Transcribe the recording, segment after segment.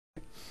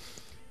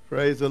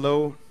Praise the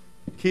Lord.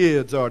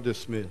 Kids are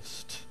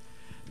dismissed.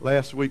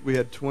 Last week we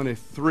had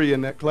 23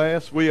 in that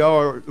class. We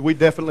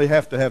definitely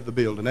have to have the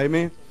building.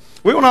 Amen.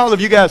 We want all of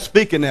you guys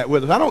speaking that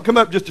with us. I don't come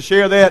up just to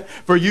share that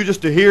for you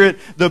just to hear it.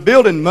 The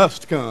building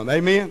must come.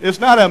 Amen. It's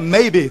not a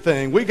maybe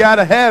thing. We got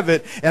to have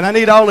it. And I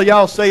need all of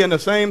y'all saying the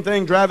same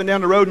thing, driving down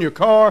the road in your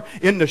car,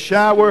 in the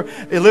shower.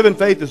 Living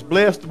Faith is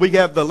blessed. We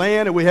have the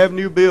land and we have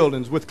new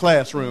buildings with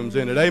classrooms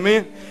in it.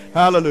 Amen.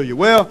 Hallelujah.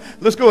 Well,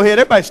 let's go ahead.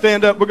 Everybody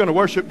stand up. We're going to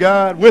worship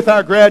God with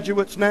our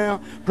graduates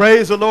now.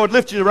 Praise the Lord.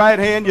 Lift your right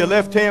hand, your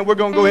left hand. We're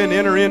going to go ahead and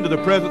enter into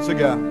the presence of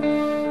God.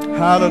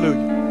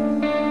 Hallelujah.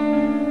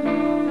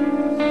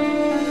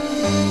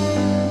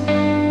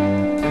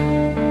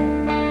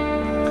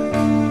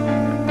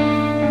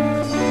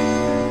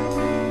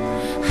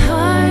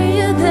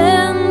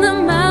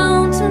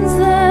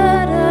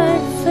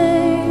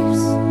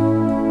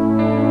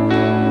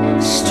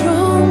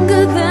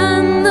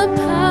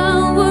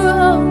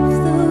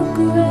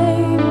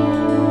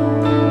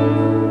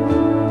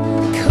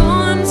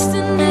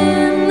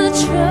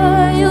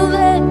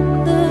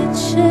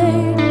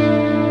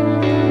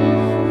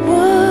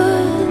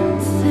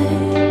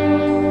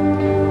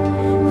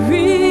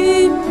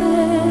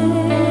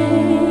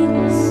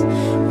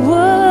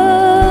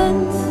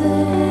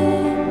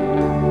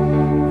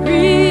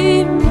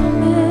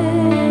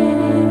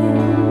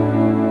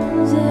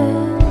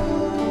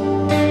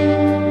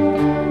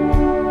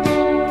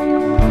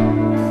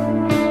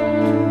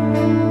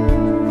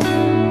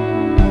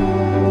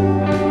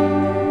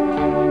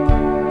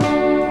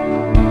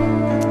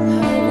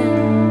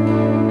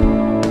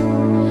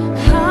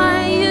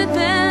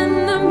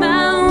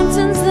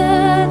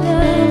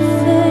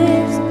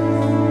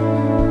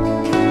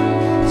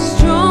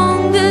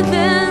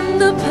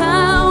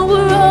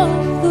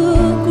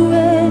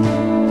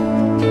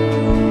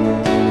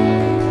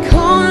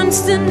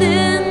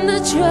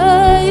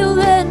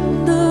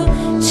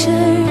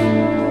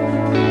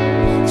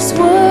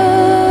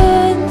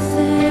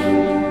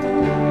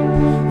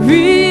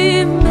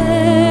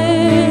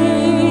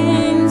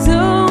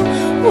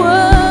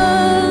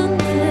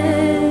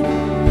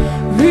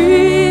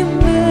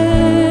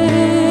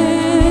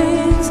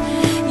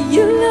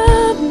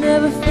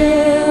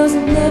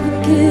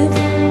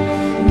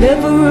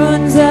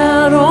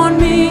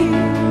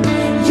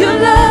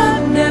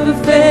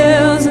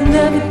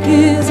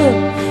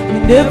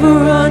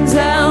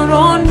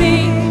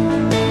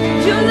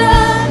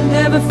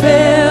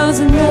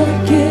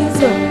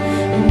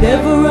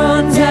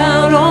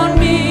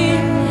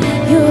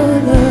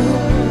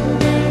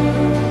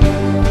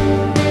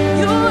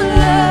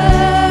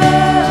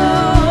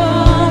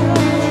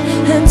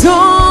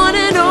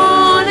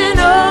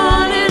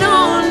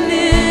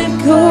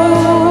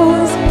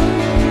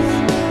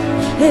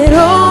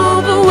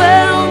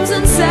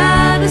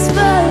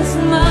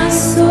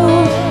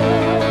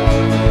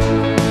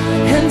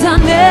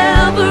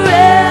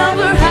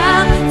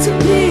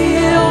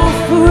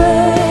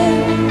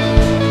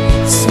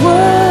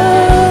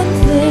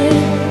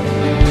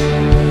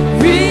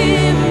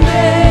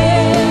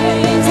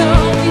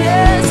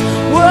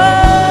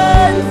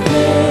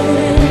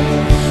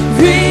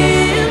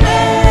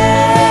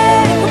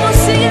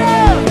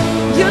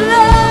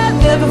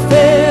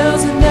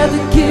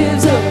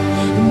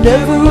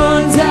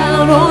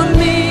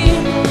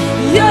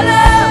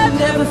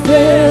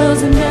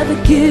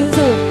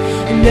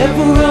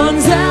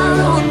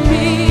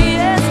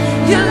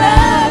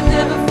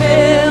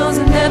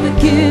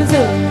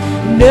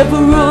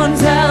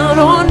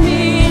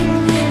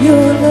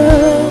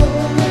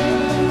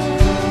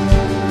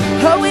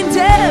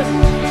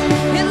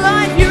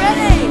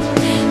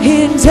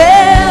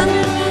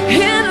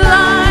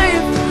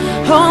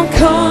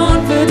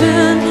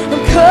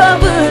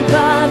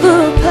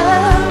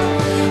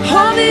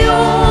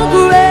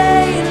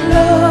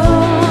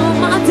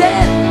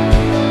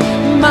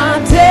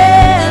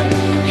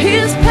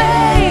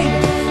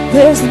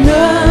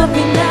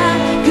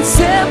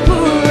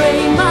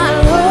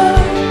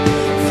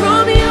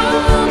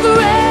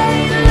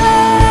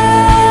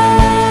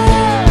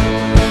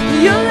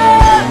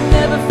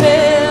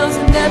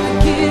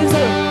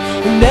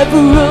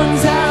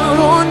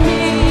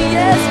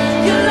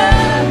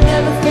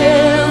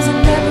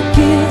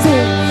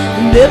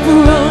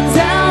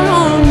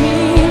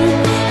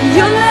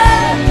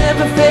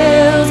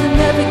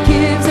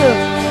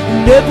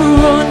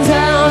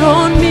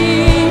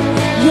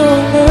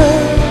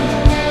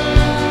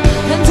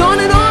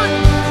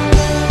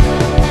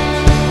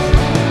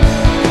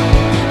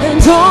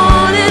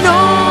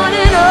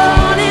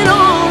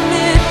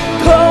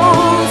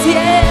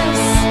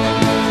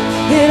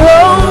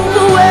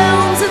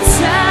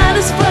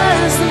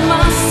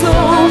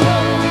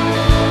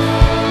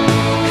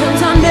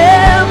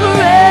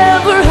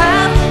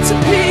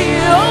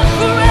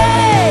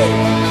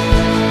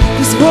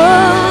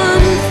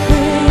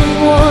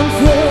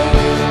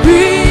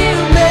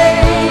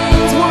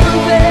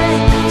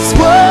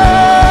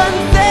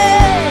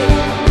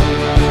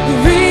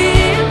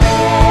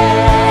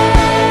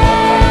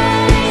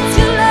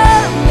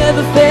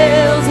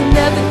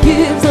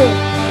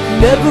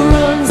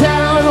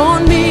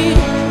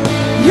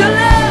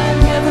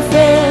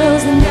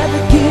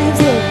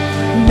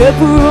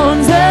 never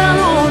runs out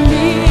on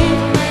me.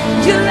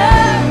 Your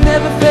love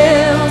never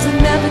fails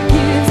and never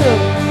gives up,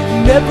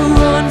 never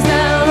runs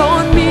out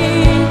on me.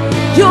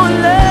 Your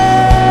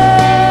love,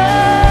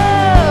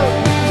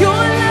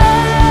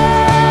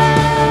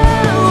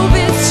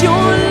 it's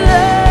your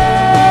love,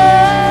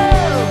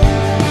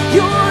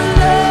 your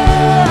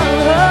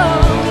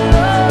love,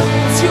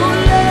 it's your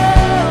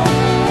love,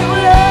 your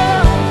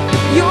love,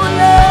 your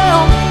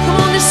love. Come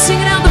on, just sing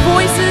it out, the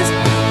voices.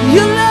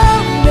 Your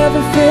love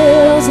never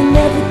fails and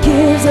never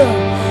gives up,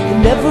 it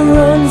never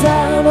runs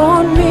out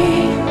on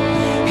me.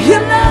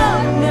 Your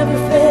love never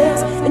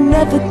fails and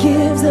never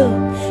gives up,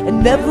 it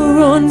never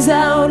runs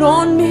out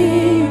on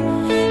me.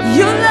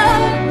 Your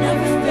love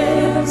never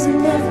fails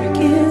and never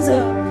gives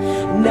up,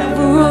 it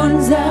never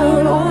runs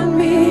out on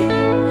me.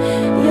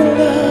 Your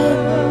love,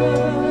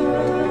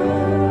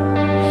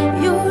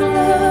 your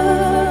love,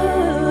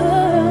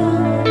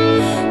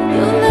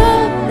 your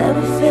love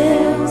never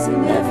fails and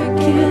never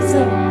gives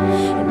up,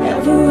 it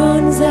never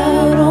runs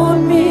out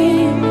on me.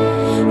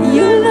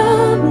 Your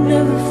love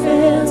never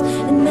fails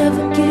and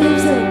never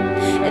gives up,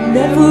 it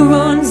never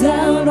runs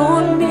out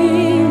on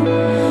me.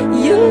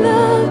 Your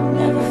love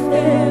never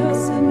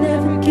fails and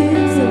never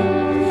gives up,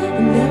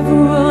 it never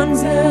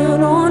runs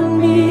out on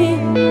me.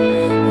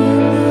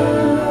 Your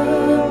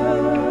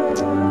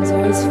love is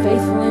always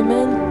faithful,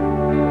 amen.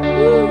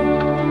 Woo.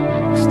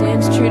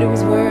 Stands true to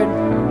his word.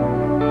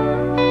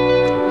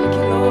 Thank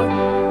you, Lord.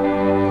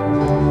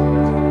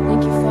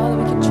 Thank you, Father,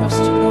 we can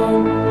trust you,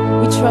 Lord.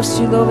 We trust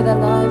you, Lord, with our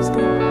lives,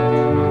 God.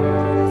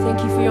 Thank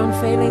you for your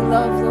unfailing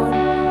love, Lord.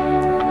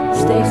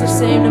 Stays the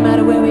same no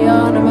matter where we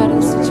are, no matter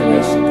the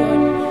situation, God.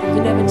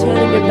 You're never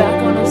turning your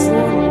back on us,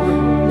 Lord.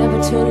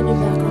 Never turning your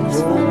back on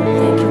us, Father.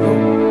 Thank you,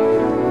 Lord.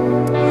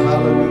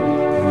 Hallelujah.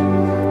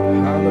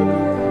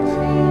 Hallelujah.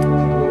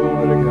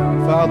 Glory to God.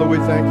 Father, we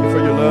thank you for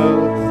your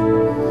love.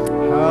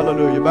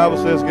 Hallelujah. The Bible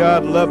says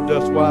God loved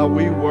us while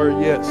we were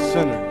yet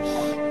sinners.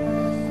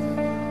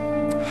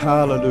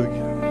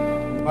 Hallelujah.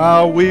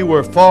 While we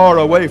were far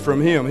away from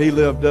him, he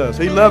loved us.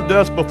 He loved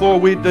us before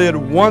we did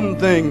one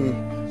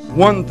thing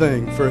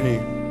for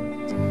him.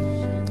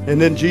 And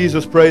then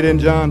Jesus prayed in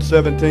John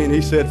 17.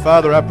 He said,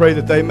 Father, I pray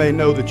that they may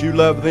know that you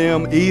love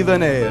them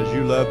even as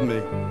you love me.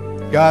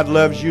 God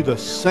loves you the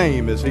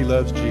same as he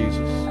loves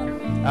Jesus.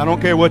 I don't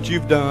care what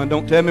you've done.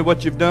 Don't tell me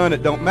what you've done.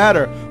 It don't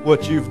matter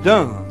what you've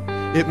done.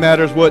 It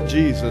matters what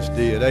Jesus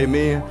did.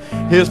 Amen.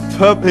 His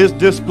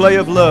display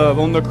of love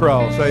on the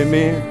cross.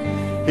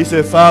 Amen. He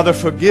said, Father,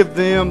 forgive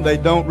them. They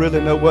don't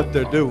really know what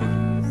they're doing.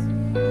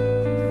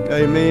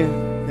 Amen.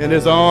 And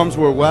his arms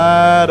were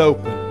wide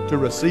open to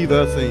receive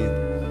us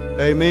in.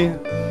 Amen.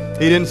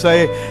 He didn't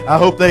say, I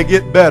hope they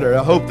get better.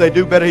 I hope they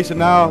do better. He said,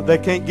 no, they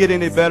can't get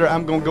any better.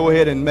 I'm going to go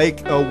ahead and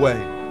make a way.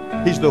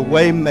 He's the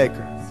way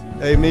maker.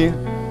 Amen.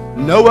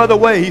 No other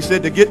way, he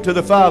said, to get to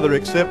the Father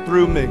except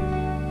through me.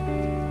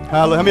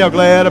 Hallelujah. How many are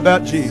glad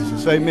about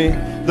Jesus?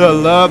 Amen. The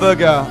love of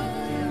God.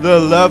 The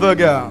love of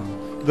God.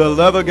 The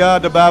love of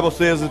God, the Bible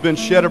says, has been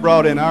shed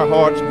abroad in our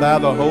hearts by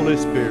the Holy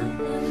Spirit.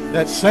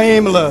 That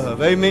same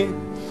love. Amen.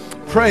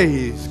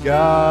 Praise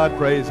God,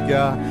 praise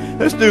God.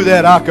 Let's do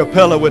that a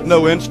cappella with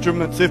no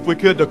instruments. If we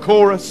could, the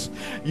chorus.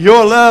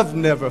 Your love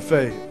never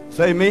fails.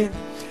 Amen.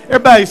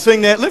 Everybody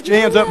sing that. Lift your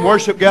hands up and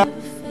worship God.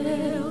 It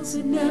fails,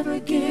 it never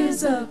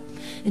gives up,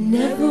 it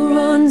never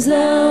runs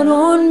out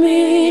on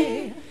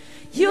me.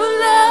 Your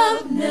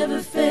love never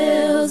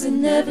fails, it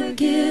never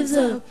gives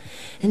up,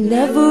 it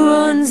never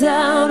runs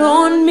out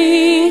on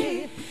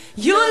me.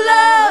 Your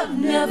love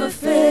never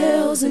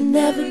fails, it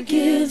never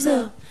gives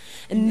up,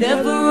 it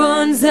never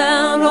runs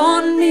out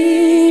on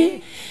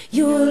me.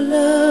 Your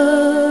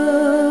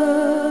love,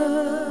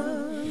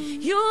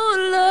 your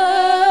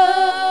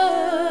love,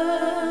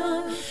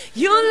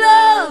 your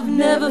love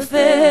never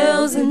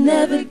fails, it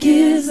never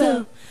gives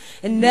up,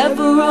 it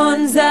never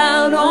runs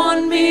out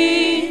on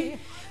me.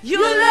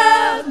 Your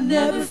love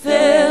never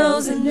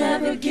fails, it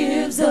never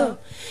gives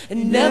up, it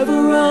never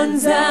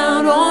runs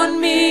out on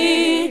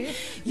me.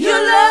 Your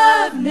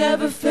love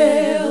never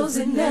fails,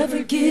 it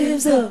never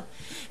gives up,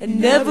 it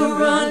never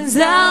runs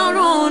out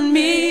on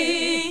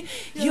me.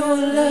 Your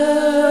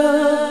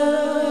love,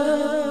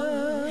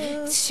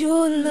 it's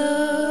your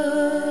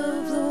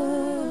love,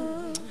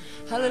 Lord.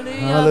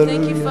 Hallelujah. Hallelujah.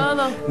 Thank you,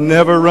 Father.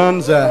 Never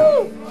runs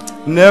out.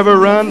 Never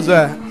runs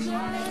out.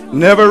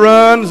 Never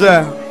runs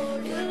out.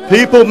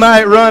 People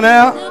might run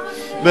out,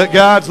 but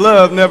God's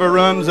love never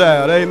runs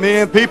out.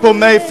 Amen. People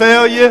may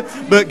fail you,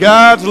 but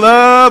God's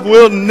love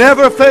will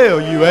never fail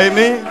you.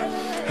 Amen.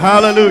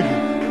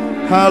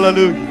 Hallelujah.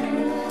 Hallelujah.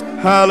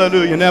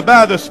 Hallelujah. Now,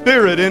 by the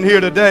Spirit in here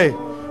today,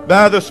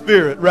 by the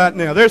Spirit right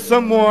now, there's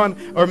someone,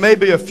 or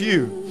maybe a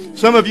few.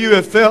 Some of you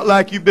have felt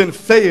like you've been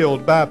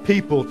failed by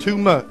people too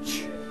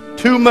much.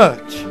 Too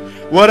much.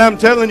 What I'm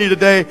telling you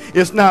today,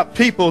 it's not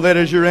people that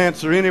is your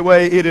answer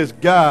anyway. It is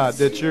God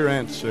that's your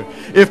answer.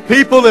 If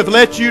people have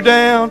let you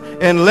down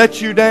and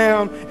let you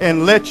down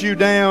and let you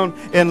down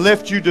and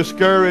left you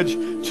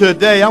discouraged,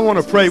 today I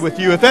want to pray with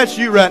you. If that's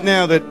you right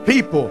now, that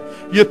people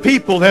Your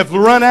people have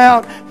run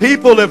out.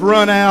 People have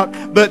run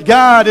out. But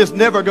God is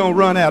never going to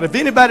run out. If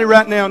anybody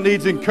right now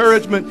needs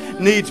encouragement,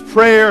 needs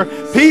prayer,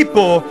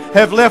 people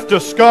have left a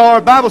scar.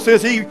 The Bible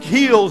says He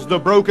heals the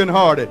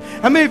brokenhearted.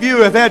 How many of you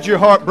have had your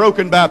heart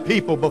broken by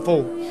people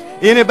before?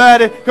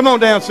 Anybody? Come on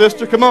down,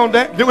 sister. Come on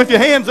down. With your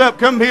hands up,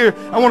 come here.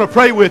 I want to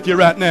pray with you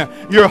right now.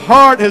 Your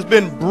heart has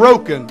been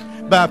broken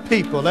by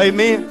people.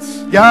 Amen.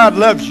 God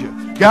loves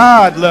you.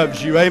 God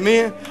loves you.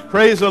 Amen.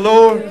 Praise the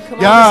Lord.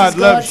 God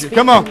loves you.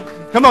 Come on.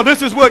 Come on.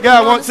 This is what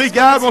God wants. See,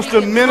 God wants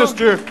to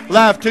minister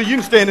life to you. You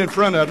can stand in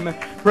front of me.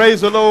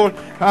 Praise the Lord.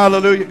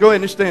 Hallelujah. Go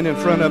ahead and stand in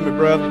front of me,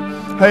 brother.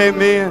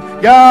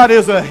 Amen. God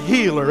is a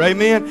healer.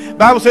 Amen. The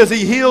Bible says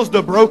He heals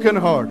the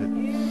brokenhearted.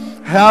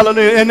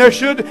 Hallelujah. And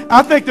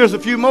I think there's a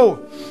few more.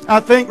 I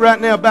think right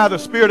now by the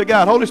Spirit of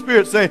God, Holy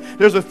Spirit say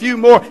there's a few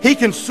more. He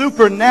can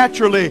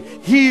supernaturally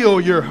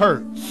heal your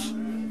hurts.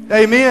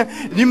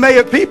 Amen. You may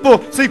have people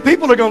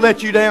are going to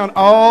let you down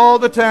all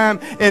the time.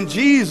 And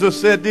Jesus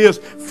said this,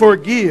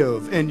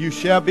 forgive and you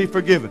shall be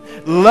forgiven.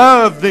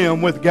 Love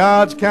them with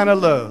God's kind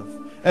of love.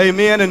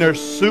 Amen. And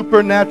there's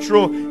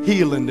supernatural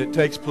healing that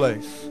takes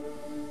place.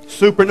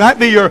 Might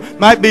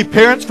be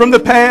parents from the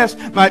past,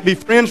 might be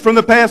friends from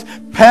the past,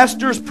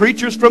 pastors,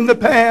 preachers from the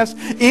past,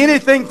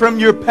 anything from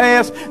your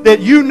past that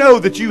you know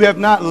that you have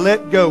not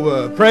let go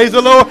of. Praise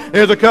the Lord.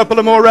 There's a couple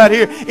of more right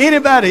here.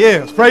 Anybody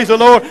else? Praise the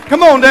Lord.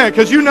 Come on down,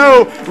 because you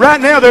know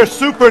right now there's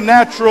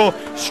supernatural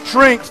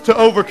strength to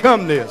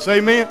overcome this.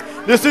 Amen.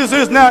 This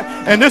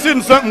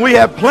isn't something we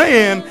have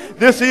planned.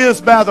 This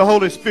is by the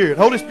Holy Spirit.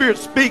 Holy Spirit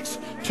speaks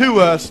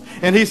to us,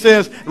 and He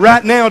says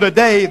right now,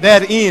 today,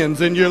 that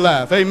ends in your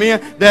life.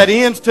 Amen. That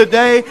ends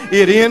today.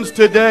 It ends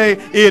today.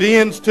 It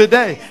ends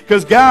today.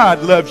 Because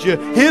God loves you.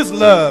 His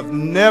love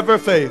never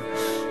fails.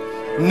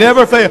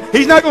 Never fails.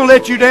 He's not going to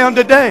let you down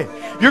today.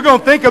 You're going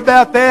to think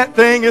about that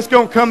thing. It's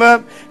going to come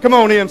up. Come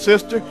on in,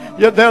 sister.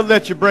 Yeah, they'll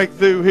let you break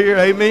through here.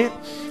 Amen.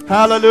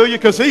 Hallelujah.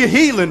 Because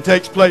healing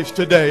takes place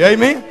today.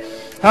 Amen.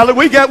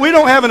 Hallelujah. We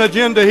don't have an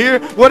agenda here.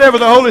 Whatever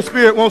the Holy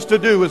Spirit wants to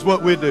do is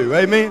what we do.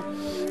 Amen.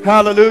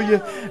 Hallelujah.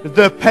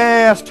 The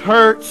past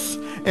hurts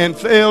and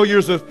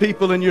failures of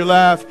people in your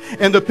life,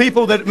 and the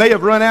people that may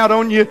have run out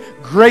on you,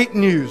 great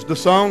news. The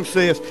song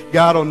says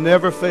God will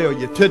never fail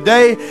you.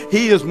 Today,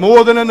 He is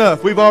more than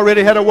enough. We've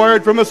already had a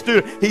word from a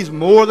student. He's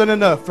more than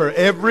enough for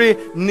every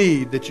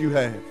need that you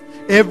have.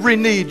 Every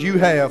need you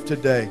have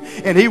today.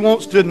 And He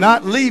wants to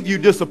not leave you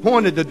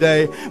disappointed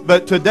today,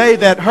 but today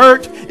that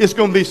hurt is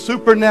going to be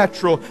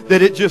supernatural,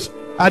 that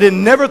I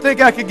didn't never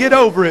think I could get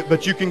over it,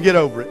 but you can get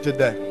over it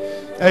today.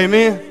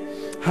 Amen.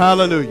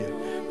 Hallelujah.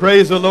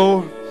 Praise the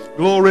Lord.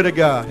 Glory to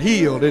God.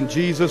 Healed in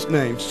Jesus'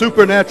 name.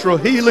 Supernatural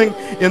healing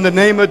in the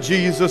name of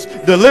Jesus.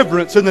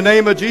 Deliverance in the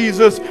name of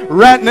Jesus.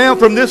 Right now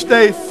from this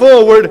day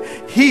forward,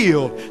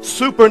 healed.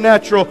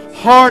 Supernatural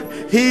heart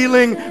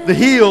healing. The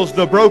heals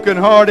the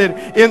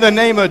brokenhearted in the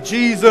name of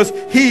Jesus.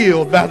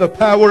 Healed by the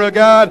power of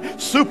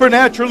God.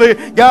 Supernaturally,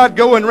 God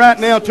going right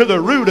now to the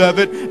root of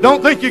it.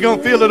 Don't think you're going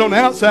to feel it on the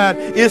outside.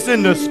 It's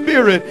in the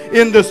Spirit.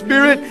 In the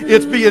Spirit,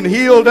 it's being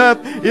healed up.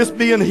 It's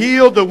being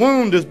healed. The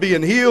wound is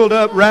being healed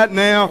up right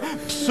now.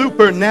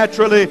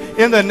 Supernaturally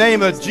in the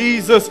name of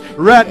Jesus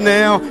right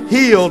now,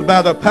 healed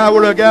by the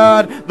power of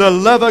God. The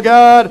love of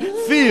God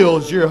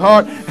fills your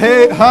heart.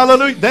 Hey,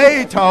 hallelujah.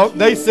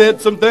 They said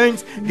some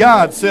things.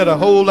 God said a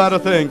whole lot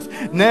of things.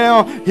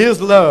 Now His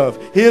love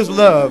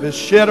is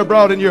shed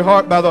abroad in your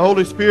heart by the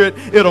Holy Spirit.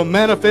 It'll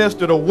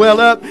manifest, it'll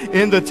well up.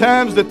 In the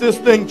times that this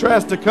thing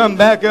tries to come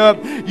back up,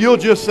 you'll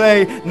just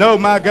say, no,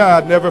 my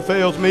God never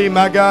fails me.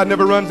 My God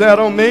never runs out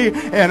on me.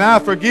 And I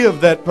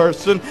forgive that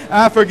person.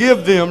 I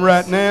forgive them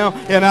right now.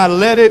 And I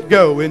let it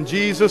go in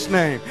Jesus'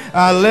 name.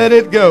 I let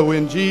it go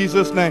in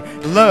Jesus' name.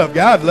 Love.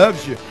 God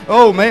loves you.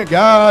 Oh, man,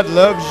 God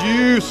loves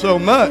you so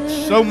much,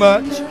 so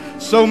much,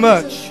 so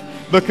much,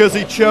 because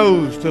He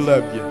chose to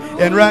love you.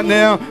 And right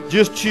now,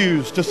 just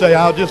choose to say,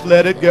 I'll just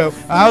let it go.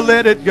 I'll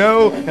let it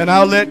go, and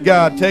I'll let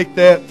God take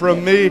that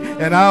from me,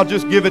 and I'll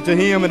just give it to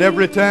Him. And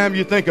every time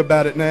you think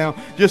about it now,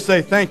 just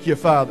say, thank you,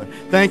 Father.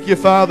 Thank you,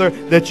 Father,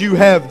 that you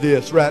have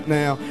this right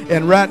now.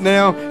 And right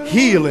now,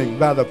 healing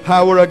by the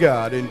power of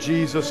God in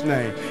Jesus'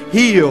 name.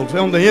 Healed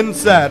on the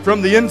inside,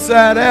 from the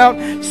inside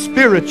out,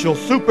 spiritual,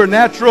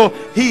 supernatural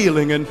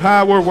healing and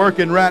power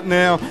working right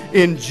now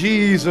in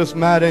Jesus'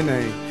 mighty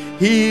name.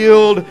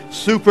 Healed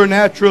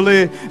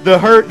supernaturally. The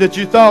hurt that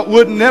you thought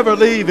would never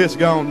leave is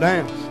gone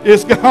now.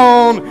 It's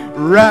gone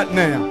right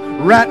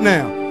now. Right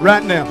now.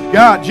 Right now.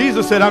 God,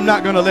 Jesus said, I'm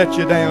not going to let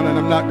you down and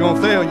I'm not going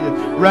to fail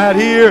you. Right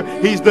here,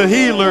 He's the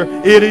healer.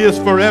 It is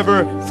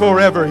forever,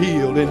 forever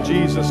healed in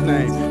Jesus'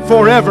 name.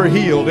 Forever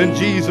healed in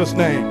Jesus'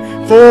 name.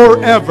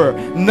 Forever.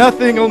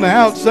 Nothing on the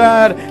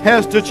outside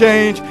has to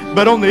change,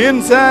 but on the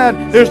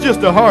inside, there's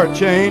just a heart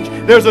change.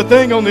 There's a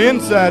thing on the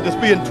inside that's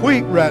being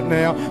tweaked right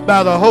now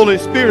by the Holy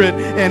Spirit.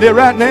 And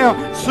right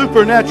now,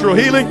 supernatural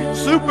healing,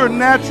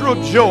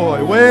 supernatural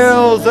joy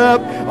wells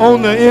up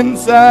on the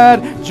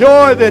inside.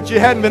 Joy that you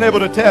hadn't been able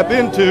to tap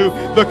into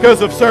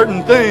because of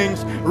certain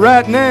things.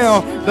 right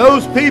now,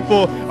 those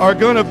people are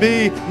going to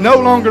be no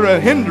longer a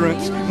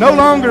hindrance,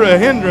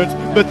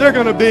 but they're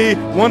going to be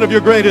one of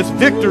your greatest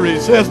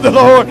victories, says the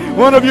Lord.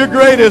 One of your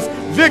greatest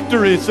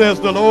victories, says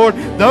the Lord.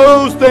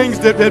 Those things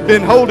that had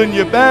been holding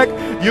you back,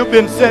 you've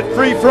been set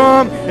free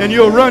from, and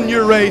you'll run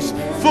your race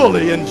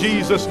fully in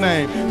Jesus'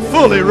 name.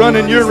 Fully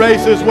running your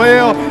race as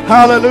well.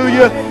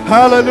 Hallelujah.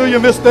 Hallelujah.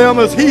 Miss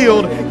Thelma's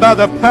healed by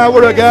the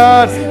power of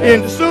God.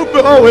 It's on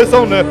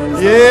the,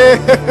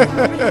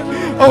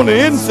 on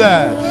the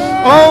inside.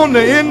 On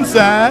the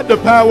inside, the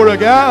power of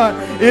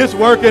God is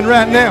working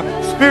right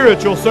now.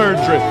 Spiritual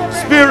surgery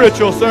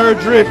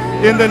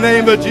in the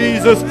name of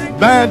Jesus,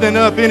 binding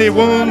up any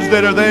wounds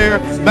that are there,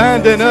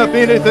 binding up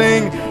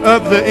anything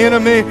of the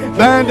enemy,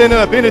 binding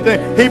up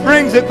anything. He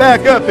brings it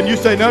back up and you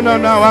say, no,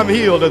 I'm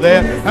healed of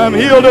that. I'm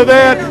healed of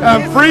that.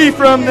 I'm free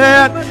from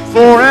that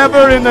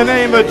forever in the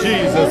name of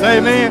Jesus.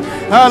 Amen.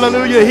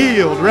 Hallelujah.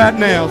 Healed right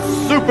now.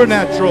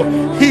 Supernatural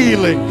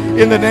healing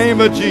in the name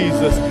of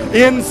Jesus.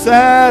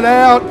 Inside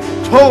out,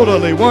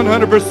 totally,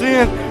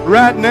 100%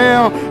 right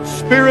now.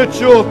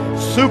 Spiritual,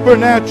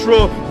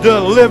 supernatural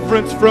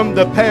deliverance from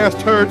the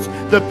past hurts,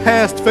 the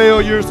past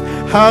failures.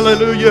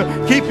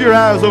 Hallelujah. Keep your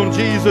eyes on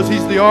Jesus.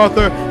 He's the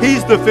author.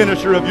 He's the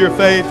finisher of your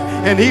faith.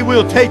 And he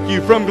will take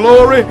you from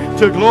glory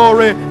to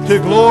glory to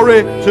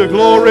glory to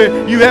glory.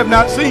 You have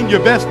not seen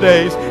your best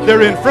days.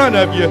 They're in front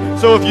of you.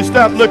 So if you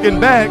stop looking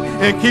back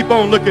and keep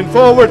on looking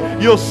forward,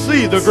 you'll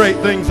see the great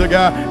things of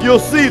God. You'll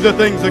see the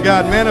things of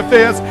God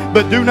manifest.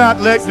 But do not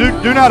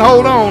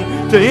hold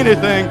on to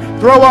anything.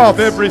 Throw off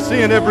every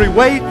sin, every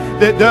weight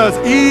that does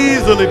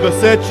easily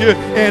beset you,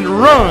 and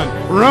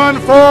run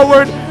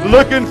forward,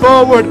 looking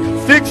forward,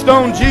 fixed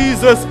on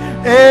Jesus.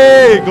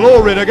 Hey,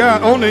 glory to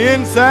God. On the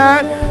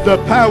inside, the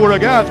power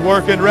of God's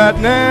working right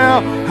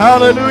now.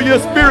 Hallelujah.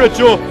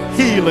 Spiritual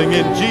healing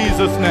in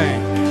Jesus'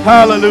 name.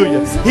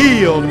 Hallelujah.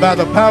 Healed by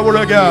the power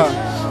of God.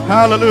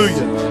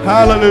 Hallelujah.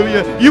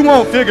 Hallelujah. You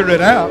won't figure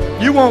it out.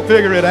 You won't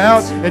figure it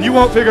out, and you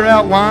won't figure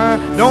out why.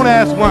 Don't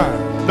ask why.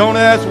 Don't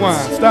ask why.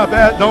 Stop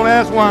that. Don't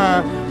ask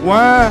why.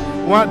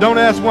 Why? Don't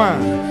ask why.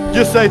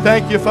 Just say,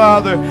 thank you,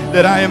 Father,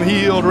 that I am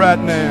healed right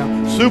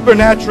now.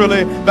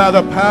 Supernaturally by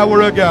the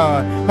power of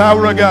God.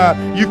 Power of God.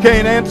 You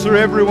can't answer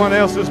everyone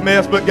else's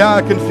mess, but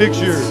God can fix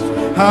yours.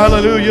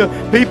 Hallelujah.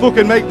 People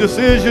can make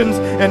decisions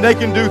and they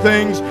can do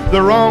things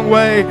the wrong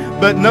way,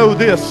 but know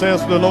this,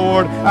 says the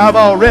Lord, I've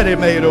already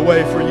made a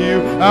way for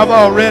you. I've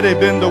already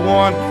been the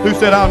one who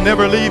said, I'll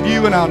never leave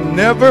you and I'll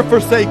never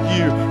forsake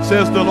you,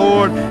 says the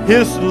Lord.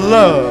 His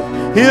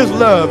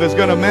love is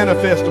going to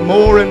manifest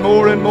more and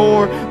more and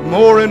more,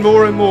 more and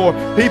more and more.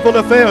 People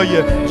to fail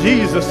you.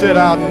 Jesus said,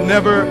 I'll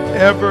never,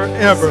 ever,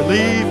 ever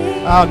leave.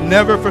 I'll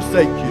never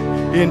forsake you.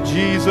 In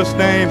Jesus'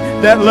 name,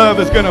 that love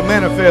is going to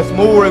manifest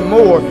more and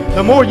more.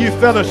 The more you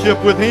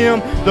fellowship with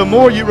him, the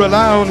more you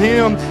rely on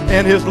him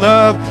and his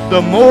love,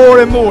 the more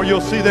and more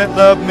you'll see that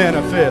love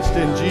manifest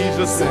in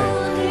Jesus'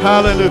 name.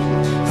 Hallelujah.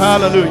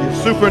 Hallelujah.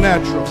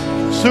 Supernatural.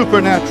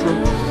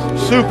 Supernatural.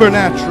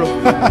 Supernatural.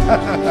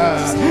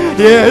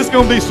 Yeah, it's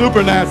going to be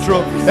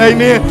supernatural.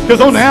 Amen. Because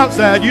on the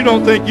outside, you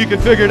don't think you can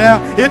figure it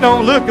out. It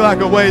don't look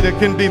like a way that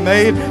can be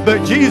made.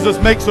 But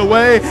Jesus makes a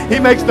way. He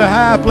makes the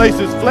high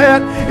places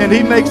flat. And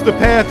he makes the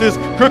paths,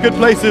 crooked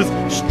places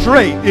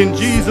straight in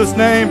Jesus'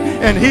 name.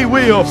 And he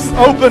will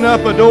open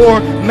up a door,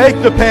 make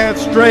the path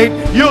straight.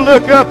 You'll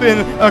look up in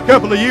a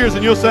couple of years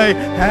and you'll say,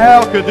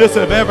 how could this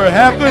have ever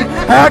happened?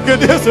 How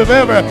could this have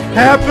ever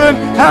happened?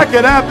 How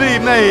could I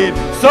be made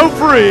so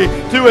free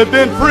to have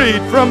been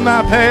freed from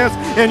my past?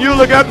 And you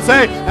look up and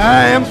say,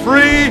 I am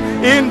free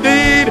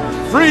indeed,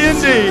 free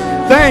indeed.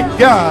 Thank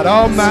God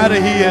Almighty,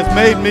 he has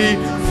made me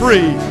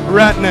free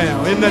right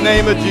now in the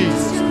name of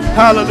Jesus.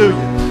 Hallelujah.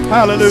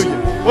 Hallelujah.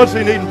 What's he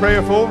needing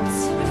prayer for?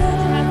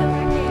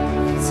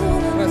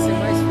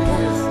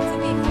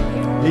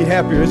 Be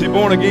happier. Is he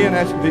born again?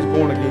 Ask him if he's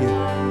born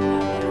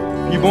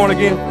again. You born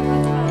again?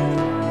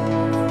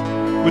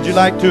 Would you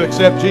like to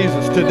accept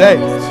Jesus today?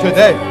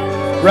 Today.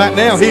 Right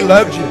now, he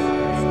loves you.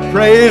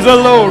 Praise the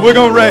Lord. We're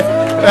going to raise.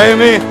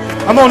 Amen.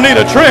 I'm going to need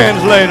a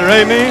translator.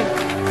 Amen.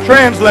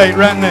 Translate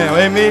right now.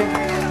 Amen.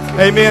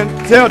 Amen.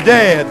 Tell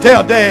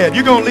Dad.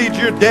 You're going to lead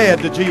your dad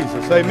to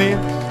Jesus. Amen.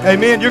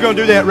 Amen. You're going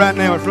to do that right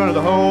now in front of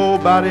the whole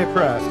body of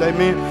Christ.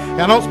 Amen.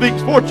 I don't speak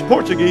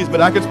Portuguese,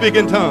 but I can speak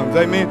in tongues.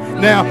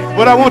 Amen. Now,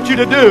 what I want you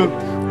to do,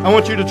 I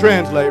want you to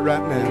translate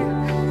right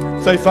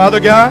now. Say, Father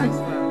God,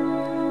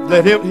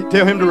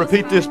 tell him to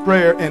repeat this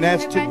prayer and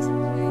ask to.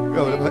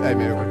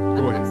 Amen.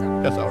 Go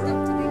ahead. That's all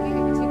right.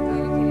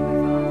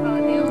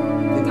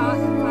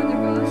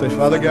 Say,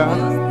 Father God,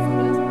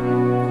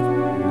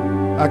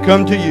 I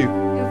come to you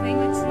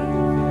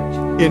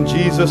in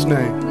Jesus'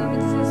 name.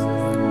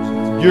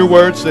 Your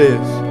word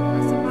says,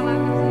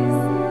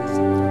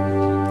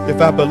 if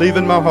I believe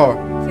in my heart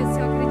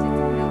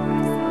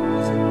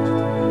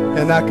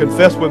and I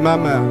confess with my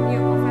mouth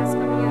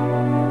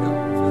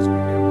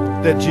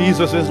that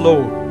Jesus is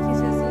Lord,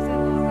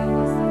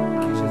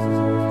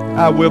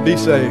 I will be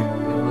saved.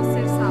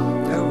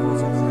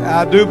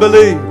 I do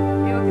believe.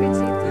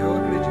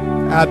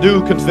 I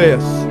do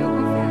confess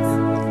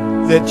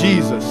that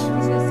Jesus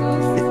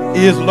Jesus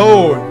is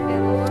Lord é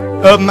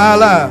Lord of my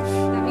life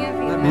da minha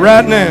vida.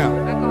 right now.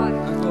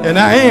 Agora. And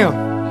I am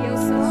E eu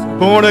sou.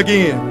 born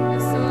again. Eu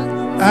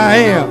sou. I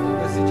am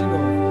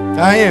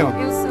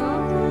Eu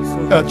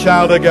sou a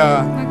child of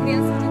God. uma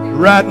criança de Deus.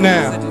 Right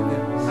now,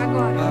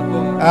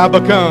 Agora. I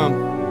become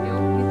Eu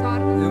me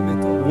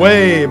torno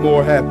way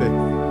more happy.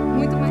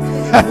 muito mais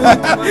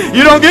feliz.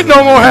 You don't get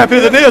no more happy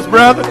than this,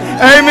 brother.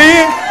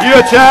 Amen. You're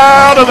a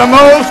child of the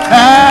Most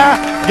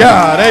High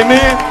God.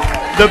 Amen.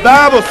 The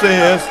Bible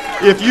says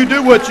if you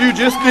do what you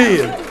just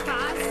did, O que tu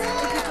faz,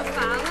 o que tu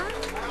fala,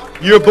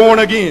 you're born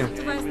again.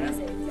 tu vais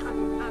nascer.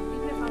 A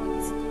Bíblia fala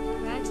que se tu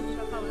repete, tu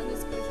tá falando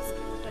as coisas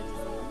que tu tá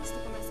dizendo, se tu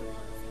começa a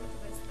falar assim, tu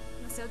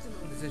vai nascer de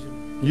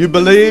novo. You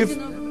believe,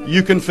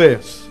 you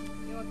confess.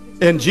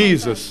 And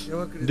Jesus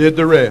did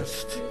the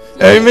rest.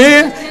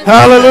 Amen.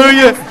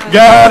 Hallelujah.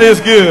 God is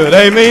good.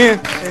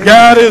 Amen.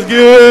 God is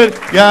good.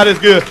 God is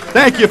good.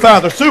 Thank you,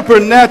 Father.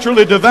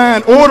 Supernaturally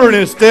divine, ordering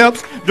his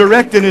steps,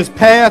 directing his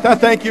path. I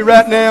thank you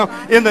right now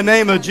in the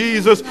name of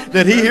Jesus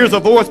that he hears a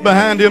voice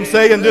behind him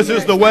saying, this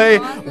is the way,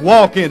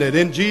 walk in it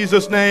in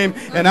Jesus' name.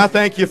 And I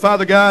thank you,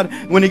 Father God,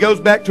 when he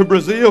goes back to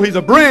Brazil, he's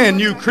a brand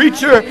new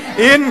creature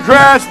in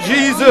Christ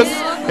Jesus.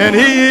 And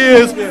he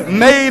is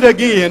made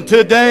again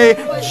today,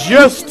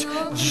 just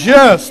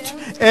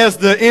as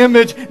the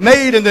image,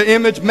 made in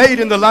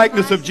the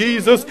likeness of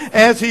Jesus,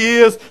 as he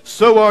is,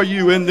 so are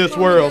you in this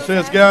world,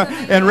 says God.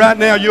 And right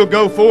now you'll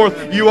go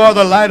forth. You are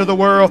the light of the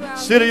world,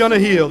 city on a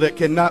hill that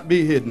cannot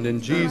be hidden.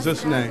 In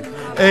Jesus' name,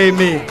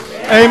 amen.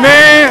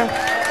 Amen.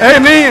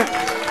 Amen.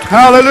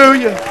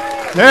 Hallelujah.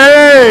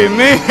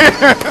 Amen.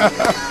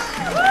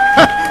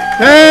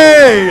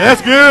 Hey,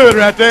 that's good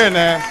right there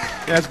now.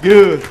 That's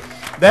good.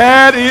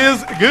 That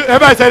is good.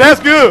 Everybody say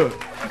that's good.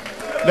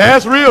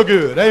 That's real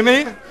good.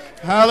 Amen.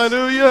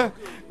 Hallelujah.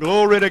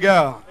 Glory to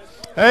God.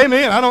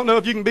 Amen. I don't know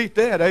if you can beat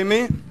that.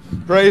 Amen.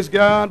 Praise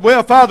God.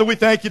 Well, Father, we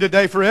thank you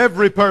today for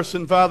every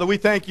person, Father. We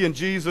thank you in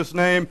Jesus'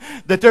 name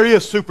that there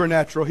is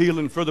supernatural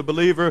healing for the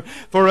believer.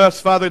 For us,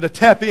 Father, to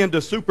tap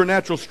into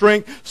supernatural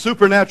strength,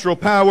 supernatural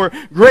power.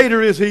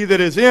 Greater is he that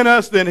is in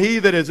us than he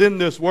that is in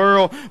this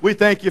world. We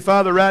thank you,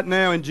 Father, right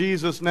now in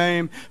Jesus'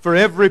 name for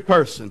every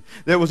person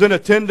that was in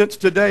attendance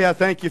today. I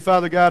thank you,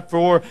 Father God,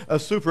 for a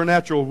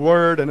supernatural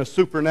word and a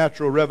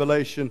supernatural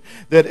revelation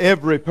that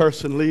every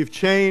person leave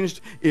changed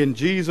in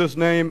Jesus'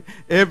 name.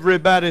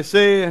 Everybody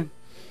say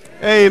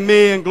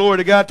amen. Glory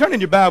to God. Turn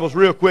in your Bibles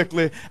real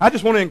quickly. I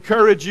just want to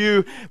encourage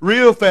you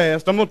real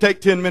fast. I'm going to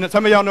take 10 minutes. How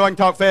many of y'all know I can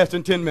talk fast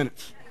in 10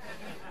 minutes?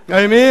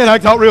 Amen. I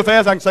can talk real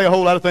fast. I can say a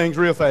whole lot of things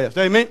real fast.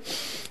 Amen.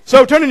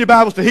 So turn in your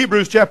Bibles to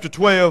Hebrews chapter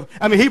 1,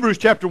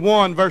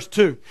 verse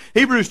 2.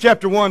 Hebrews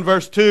chapter 1,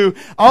 verse 2.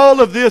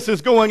 All of this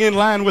is going in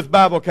line with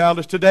Bible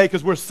college today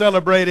because we're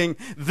celebrating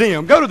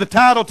them. Go to the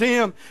title,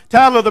 Tim.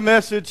 Title of the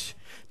message.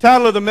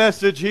 Title of the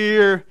message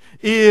here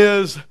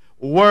is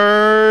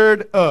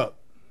Word Up.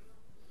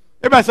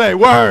 Everybody say,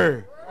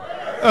 word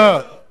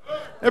up.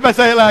 Everybody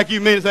say it like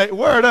you mean it. Say,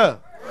 word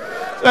up.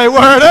 Say,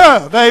 word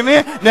up.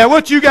 Amen. Now,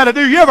 what you got to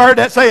do, you ever heard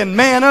that saying,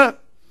 man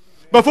up?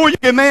 Before you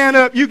can man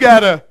up, you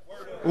got to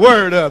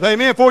word up.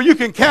 Amen. Before you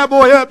can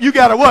cowboy up, you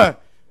got to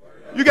what?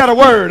 You got to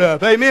word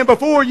up. Amen.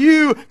 Before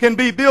you can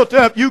be built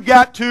up, you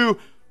got to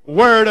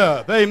word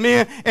up.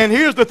 Amen. And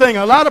here's the thing.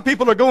 A lot of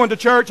people are going to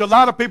church. A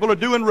lot of people are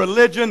doing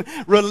religion.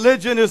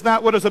 Religion is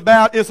not what it's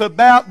about. It's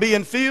about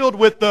being filled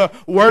with the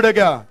Word of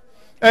God.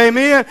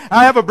 Amen.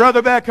 I have a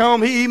brother back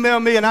home. He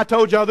emailed me, and I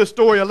told y'all this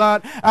story a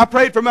lot. I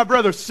prayed for my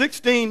brother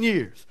 16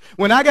 years.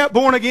 When I got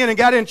born again and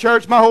got in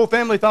church, my whole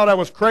family thought I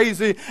was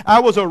crazy. I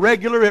was a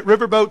regular at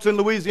riverboats in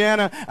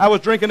Louisiana. I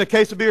was drinking a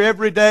case of beer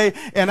every day,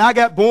 and I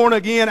got born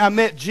again. I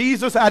met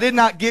Jesus. I did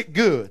not get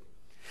good.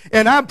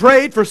 And I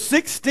prayed for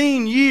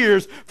 16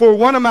 years for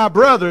one of my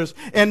brothers.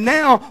 And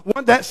now,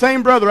 that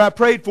same brother I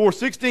prayed for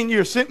 16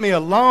 years sent me a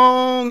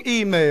long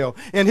email.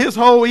 And his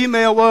whole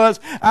email was,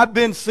 I've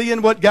been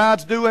seeing what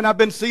God's doing. I've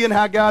been seeing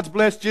how God's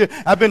blessed you.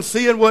 I've been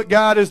seeing what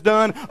God has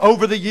done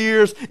over the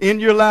years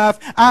in your life.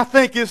 I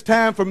think it's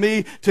time for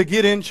me to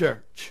get in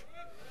church.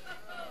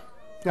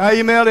 I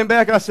emailed him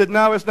back. I said,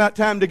 no, it's not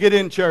time to get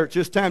in church.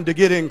 It's time to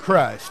get in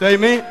Christ.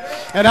 Amen?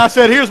 And I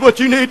said, here's what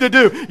you need to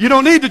do. You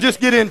don't need to just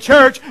get in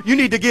church. You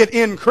need to get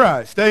in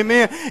Christ.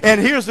 Amen?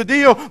 And here's the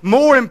deal.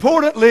 More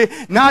importantly,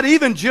 not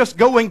even just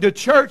going to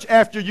church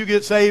after you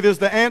get saved is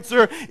the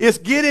answer. It's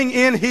getting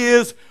in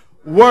His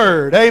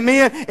Word.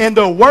 Amen? And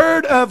the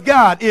Word of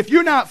God. If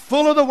you're not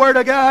full of the Word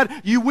of God,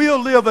 you will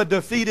live a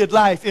defeated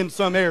life in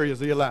some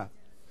areas of your life.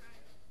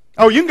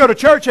 Oh, you can go to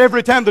church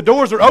every time the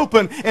doors are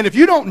open, and if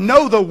you don't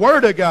know the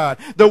Word of God,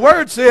 the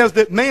Word says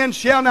that man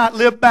shall not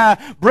live by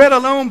bread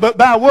alone, but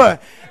by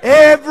what?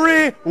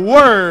 Every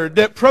word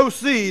that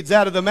proceeds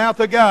out of the mouth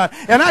of God.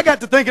 And I got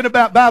to thinking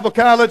about Bible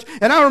college,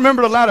 and I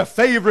remembered a lot of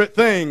favorite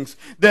things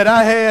that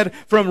I had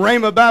from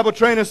Rhema Bible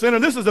Training Center.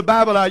 This is a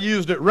Bible I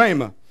used at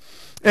Rhema.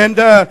 And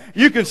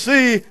you can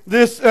see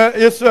this,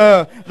 it's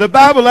the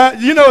Bible,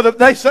 you know,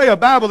 they say a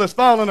Bible that's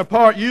falling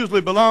apart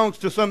usually belongs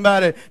to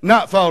somebody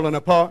not falling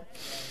apart.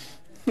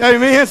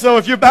 Amen. So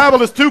if your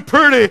Bible is too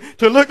pretty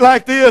to look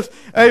like this,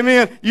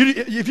 amen.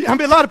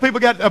 A lot of people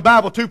got a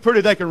Bible too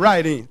pretty they can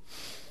write in.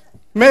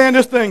 Man,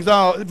 this thing's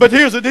all. But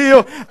here's the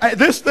deal.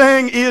 This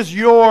thing is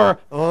your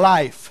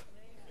life.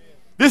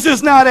 This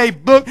is not a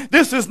book.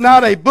 This is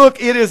not a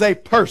book. It is a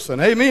person.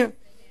 Amen.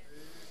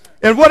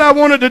 And what I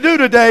wanted to do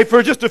today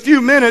for just a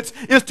few minutes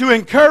is to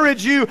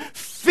encourage you,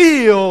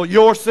 fill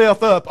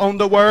yourself up on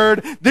the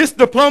Word. This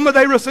diploma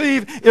they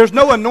receive, there's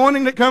no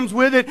anointing that comes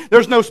with it.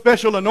 There's no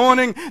special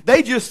anointing.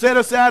 They just set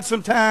aside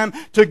some time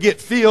to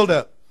get filled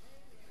up.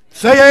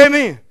 Say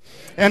amen.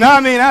 And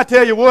I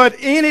tell you what,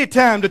 any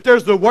time that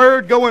there's the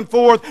Word going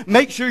forth,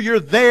 make sure you're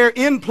there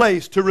in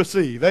place to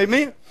receive.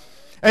 Amen.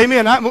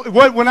 Amen.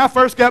 When I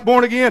first got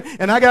born again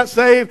and I got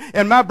saved,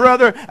 and my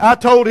brother, I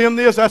told him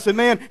this. I said,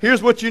 man,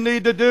 here's what you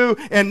need to do.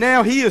 And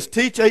now he is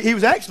teaching. He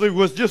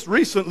was just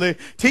recently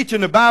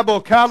teaching the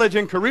Bible college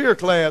and career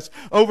class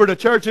over at a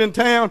church in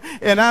town.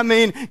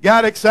 And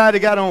got excited,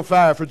 got on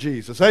fire for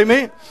Jesus.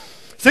 Amen.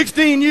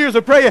 16 years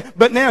of prayer,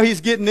 but now he's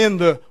getting in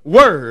the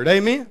Word.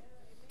 Amen.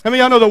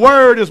 Y'all know the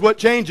Word is what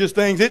changes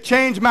things. It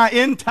changed my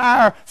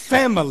entire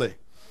family.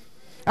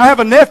 I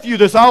have a nephew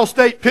that's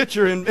all-state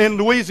pitcher in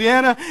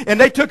Louisiana, and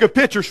they took a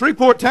picture.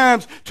 Shreveport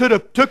Times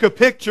took a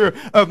picture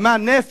of my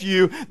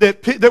nephew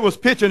that was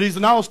pitching. He's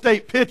an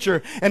all-state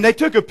pitcher, and they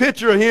took a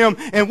picture of him,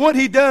 and what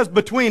he does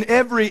between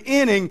every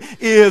inning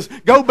is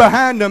go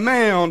behind the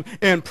mound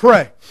and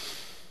pray.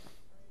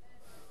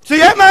 See,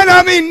 that might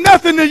not mean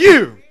nothing to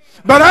you.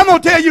 But I'm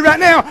going to tell you right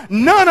now,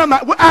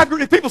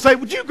 people say,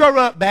 would you grow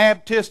up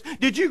Baptist?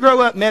 Did you grow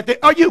up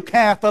Methodist? Are you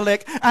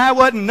Catholic? I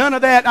wasn't none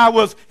of that. I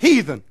was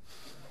heathen.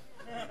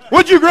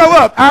 What'd you grow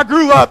up? I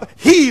grew up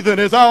heathen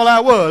is all I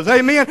was.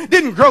 Amen.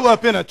 Didn't grow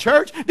up in a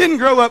church. Didn't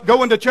grow up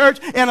going to church.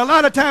 And a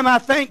lot of time I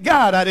thank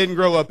God I didn't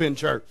grow up in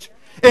church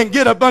and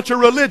get a bunch of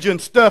religion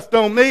stuffed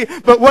on me.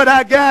 But what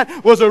I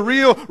got was a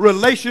real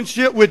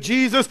relationship with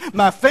Jesus.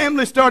 My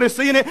family started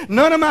seeing it.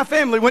 None of my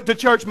family went to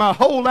church my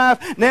whole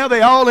life. Now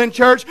they all in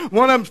church.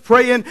 One of them's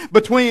praying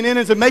between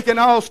innings and making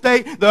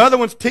all-state. The other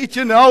one's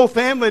teaching. The whole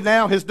family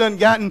now has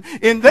gotten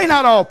in. They're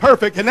not all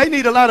perfect, and they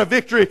need a lot of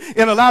victory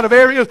in a lot of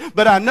areas,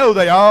 but I know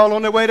they're all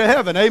on their way to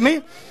heaven.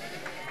 Amen?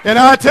 And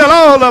I tell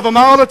all of them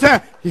all the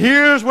time,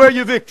 here's where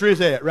your victory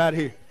is at, right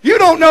here. You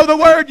don't know the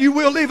Word, you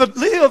will live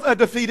a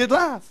defeated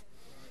life.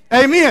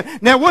 Amen.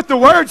 Now what the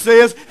Word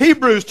says,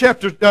 Hebrews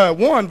chapter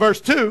 1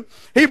 verse 2.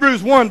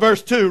 Hebrews 1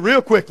 verse 2,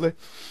 real quickly.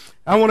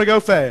 I want to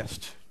go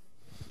fast.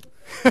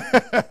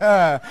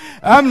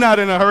 I'm not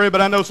in a hurry,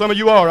 but I know some of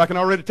you are. I can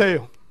already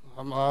tell.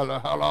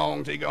 How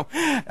long is he going?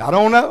 I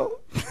don't know.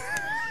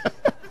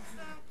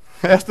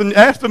 ask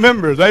the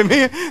members.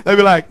 Amen. They'll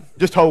be like,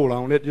 just hold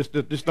on it.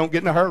 Just don't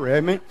get in a hurry.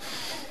 Amen.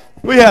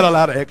 We had a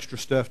lot of extra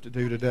stuff to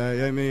do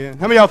today. Amen.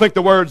 How many of y'all think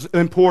the Word's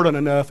important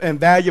enough and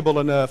valuable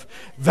enough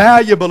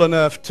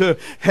to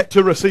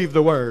receive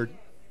the Word?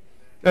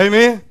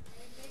 Amen.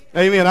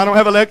 Amen. I don't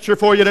have a lecture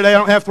for you today. I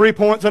don't have 3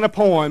 points and a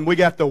poem. We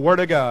got the Word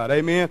of God.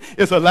 Amen.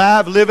 It's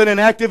alive, living, and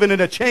active, and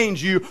it'll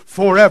change you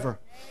forever.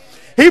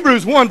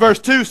 Hebrews 1 verse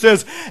 2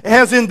 says,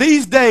 as in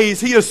these days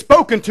he has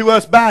spoken to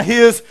us by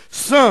his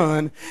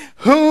Son,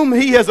 whom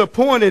he has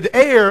appointed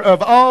heir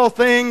of all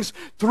things,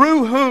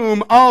 through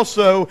whom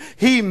also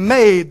he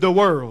made the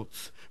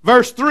worlds.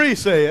 Verse 3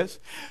 says,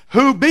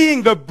 who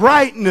being the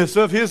brightness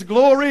of his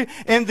glory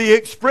and the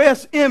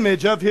express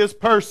image of his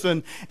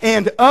person,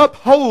 and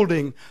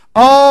upholding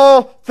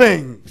all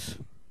things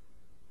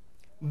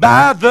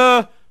by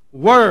the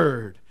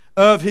word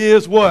of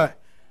his what?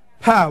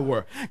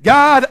 Power.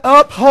 God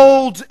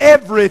upholds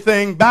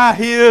everything by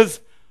his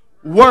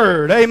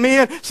Word.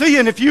 Amen. See,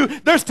 and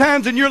there's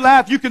times in your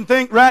life you can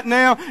think right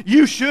now,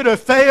 you should have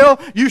failed,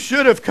 you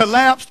should have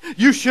collapsed,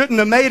 you shouldn't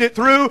have made it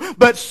through,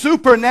 but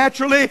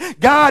supernaturally,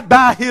 God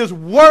by his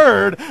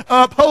Word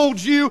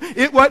upholds you.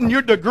 It wasn't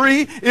your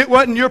degree, it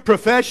wasn't your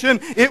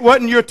profession, it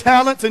wasn't your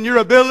talents and your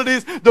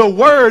abilities. The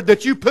Word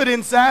that you put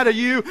inside of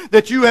you,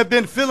 that you have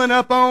been filling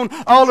up on,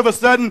 all of a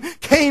sudden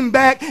came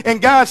back,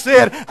 and God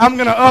said, I'm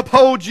going to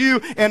uphold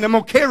you, and I'm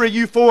going to carry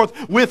you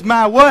forth with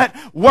my what?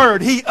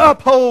 Word. He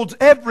upholds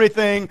everything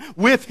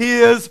with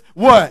his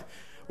what?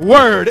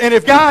 Word. And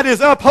if God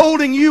is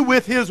upholding you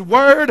with his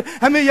Word,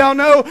 how many of y'all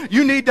know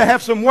you need to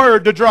have some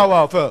Word to draw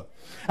off of?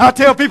 I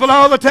tell people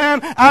all the time,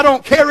 I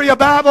don't carry a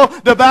Bible,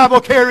 the Bible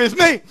carries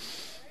me.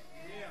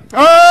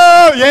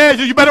 Oh, yeah,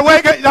 you better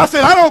wake up. I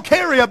said, I don't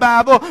carry a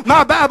Bible.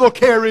 My Bible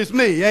carries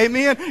me.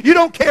 Amen. You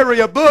don't carry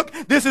a book.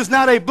 This is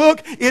not a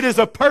book. It is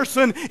a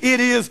person.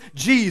 It is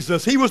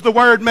Jesus. He was the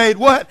Word made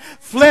what?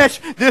 Flesh.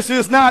 This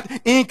is not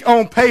ink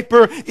on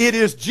paper. It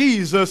is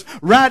Jesus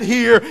right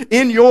here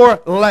in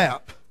your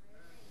lap.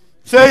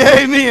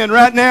 Say amen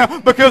right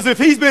now, because if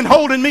he's been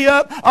holding me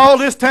up all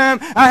this time,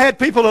 I had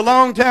people a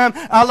long time.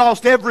 I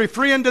lost every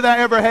friend that I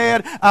ever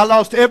had. I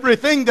lost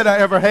everything that I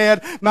ever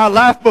had. My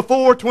life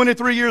before,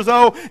 23 years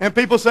old, and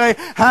people say,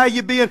 how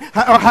you been,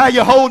 or how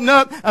you holding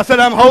up? I said,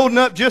 I'm holding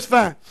up just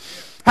fine.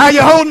 How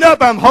you holding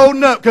up? I'm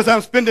holding up because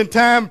I'm spending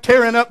time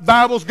tearing up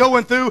Bibles,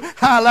 going through,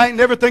 highlighting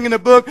everything in the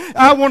book.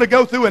 I want to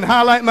go through and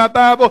highlight my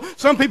Bible.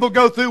 Some people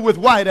go through with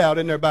whiteout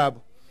in their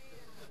Bible.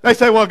 They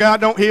say, well,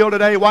 God don't heal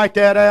today, wipe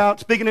that out.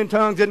 Speaking in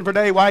tongues isn't for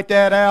today, wipe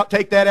that out,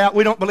 take that out.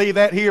 We don't believe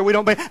that here. We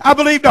don't believe. I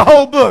believe the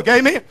whole book,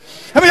 amen?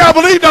 I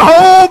believe the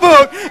whole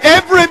book,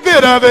 every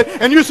bit of it.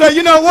 And you say,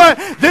 you know what?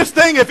 This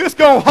thing, if it's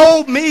going to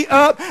hold me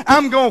up,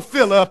 I'm going to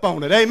fill up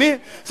on it, amen?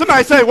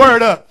 Somebody say,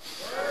 word up.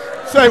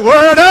 Say,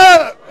 word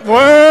up,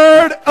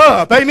 word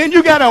up, amen?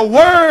 You got to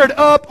word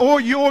up or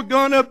you're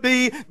going to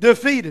be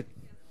defeated.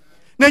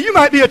 Now, you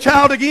might be a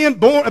child again,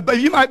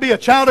 you might be a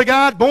child of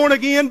God, born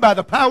again by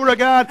the power of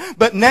God,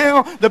 but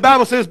now the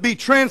Bible says be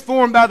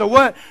transformed by the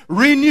what?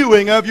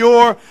 Renewing of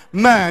your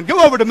mind.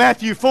 Go over to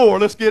Matthew 4.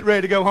 Let's get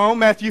ready to go home.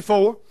 Matthew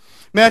 4,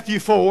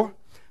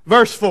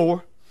 verse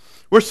 4.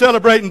 We're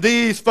celebrating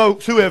these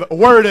folks who have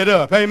worded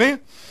up.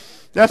 Amen?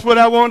 That's what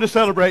I wanted to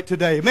celebrate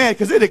today. Man,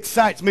 because it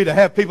excites me to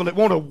have people that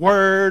want a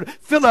word,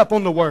 fill up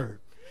on the word.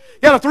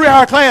 Got a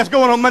 3-hour class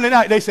going on Monday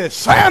night. They said,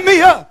 sign me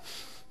up.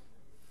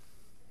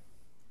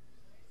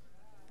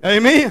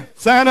 Amen.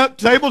 Sign up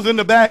tables in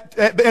the back.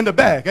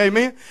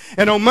 Amen.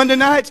 And on Monday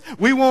nights,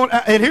 we want,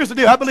 and here's the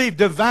deal. I believe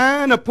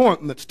divine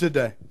appointments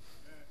today.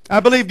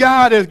 I believe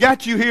God has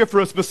got you here for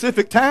a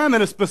specific time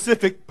and a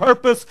specific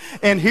purpose.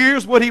 And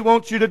here's what He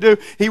wants you to do.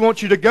 He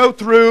wants you to go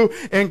through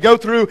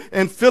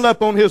and fill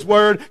up on His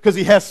Word because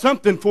He has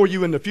something for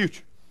you in the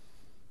future.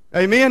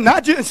 Amen.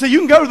 Not just, so you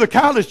can go to the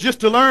college just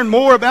to learn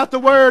more about the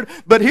Word,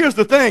 but here's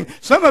the thing.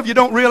 Some of you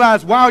don't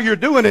realize while you're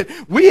doing it,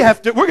 we're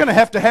going to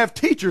have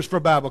teachers for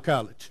Bible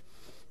college.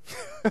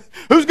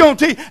 Who's going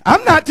to teach?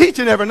 I'm not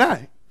teaching every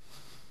night.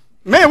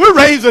 Man, we're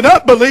raising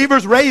up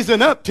believers,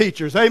 raising up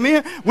teachers.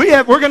 Amen.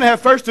 We're going to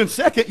have first and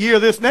second year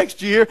this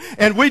next year,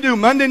 and we do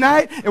Monday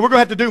night, and we're going to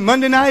have to do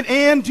Monday night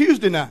and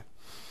Tuesday night.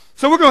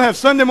 So we're going to have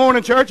Sunday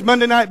morning church,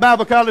 Monday night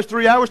Bible college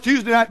 3 hours,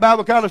 Tuesday night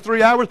Bible college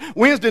 3 hours,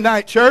 Wednesday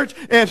night church,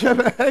 and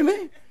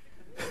amen.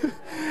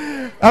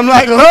 I'm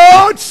like,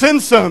 Lord,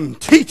 send some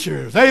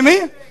teachers.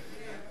 Amen.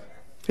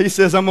 He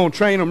says, I'm going to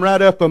train them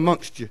right up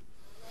amongst you.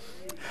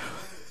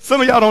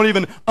 Some of y'all don't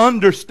even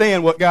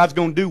understand what God's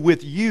going to do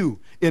with you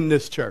in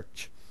this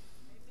church.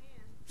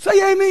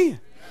 Say amen.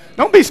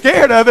 Don't be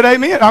scared of it,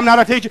 amen. I'm not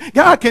a teacher.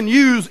 God can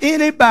use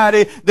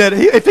anybody that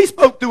if He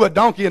spoke through a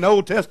donkey in the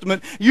Old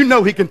Testament, you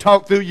know He can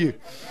talk through you.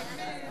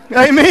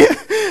 Amen.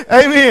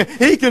 Amen.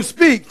 He can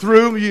speak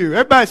through you.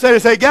 Everybody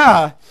say,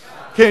 God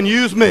can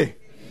use me.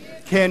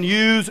 Can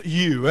use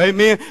you.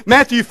 Amen.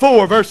 Matthew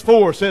 4, verse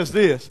 4 says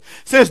this. It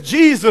says,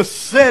 Jesus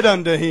said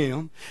unto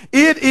him,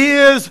 it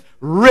is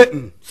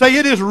written. Say,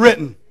 it is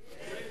written.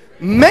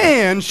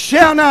 Man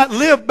shall not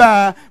live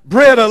by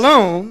bread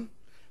alone,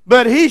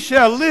 but he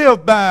shall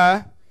live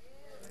by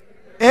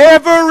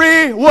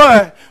every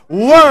what?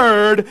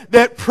 Word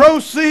that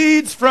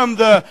proceeds from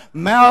the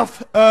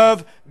mouth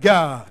of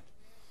God.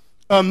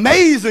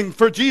 Amazing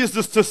for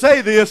Jesus to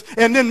say this,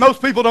 and then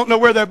most people don't know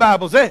where their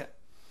Bible's at.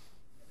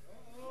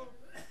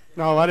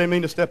 No, I didn't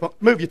mean to step on.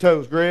 Move your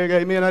toes, Greg.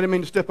 Amen. I didn't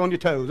mean to step on your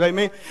toes.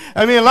 Amen.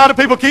 I mean, a lot of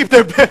people keep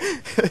their.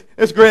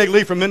 It's Greg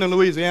Lee from Minden,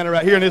 Louisiana,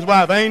 right here, and his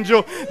wife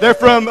Angel. They're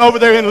from over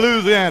there in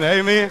Louisiana.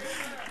 Amen.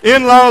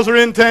 In-laws are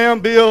in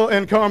town, Bill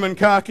and Carmen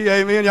Cocky.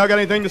 Amen. Y'all got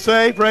anything to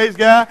say? Praise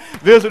God.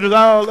 Visitors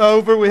all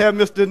over. We have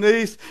Miss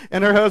Denise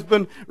and her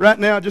husband right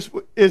now. Just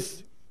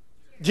is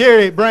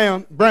Jerry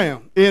Brown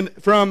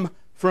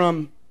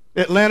from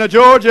Atlanta,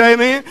 Georgia,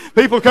 amen.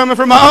 People coming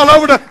from all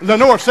over the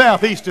north,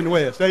 south, east, and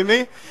west,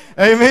 amen.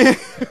 Amen.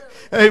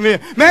 Amen.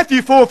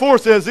 Matthew 4:4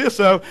 says this,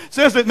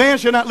 says that man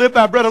shall not live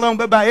by bread alone,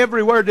 but by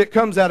every word that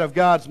comes out of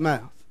God's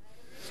mouth.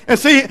 And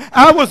see,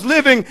 I was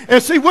living,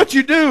 and see what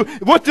you do,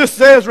 what this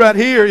says right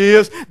here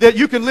is that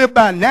you can live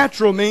by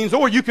natural means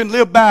or you can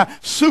live by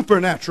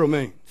supernatural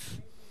means.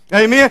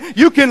 Amen.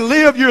 You can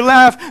live your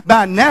life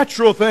by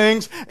natural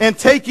things and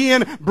take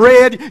in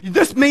bread.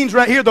 This means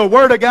right here the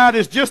Word of God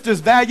is just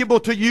as valuable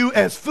to you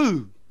as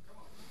food.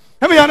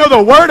 How many of y'all know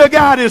the Word of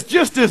God is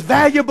just as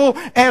valuable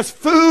as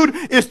food?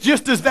 It's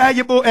just as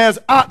valuable as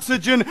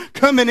oxygen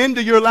coming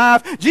into your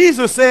life.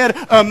 Jesus said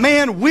a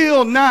man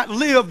will not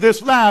live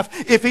this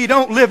life if he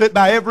don't live it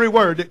by every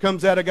word that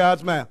comes out of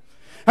God's mouth.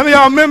 How many of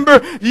y'all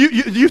remember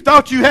you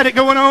thought you had it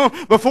going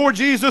on before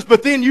Jesus,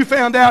 but then you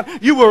found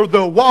out you were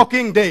the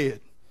walking dead?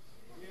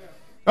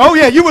 Oh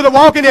yeah, you were the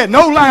walking dead.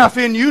 No life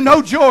in you,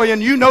 no joy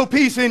in you, no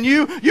peace in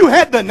you. You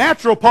had the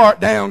natural part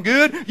down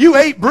good. You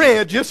ate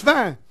bread just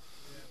fine.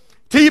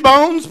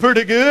 T-bones,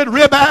 pretty good.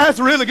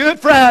 Ribeyes, really good.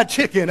 Fried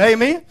chicken,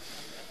 amen.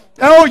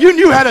 Oh, you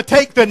knew how to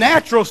take the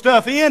natural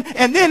stuff in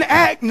and then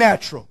act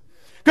natural.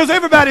 Because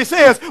everybody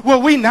says,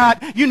 well, we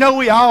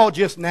all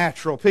just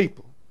natural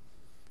people.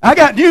 I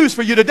got news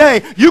for you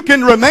today. You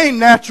can remain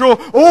natural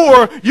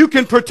or you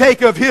can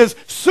partake of His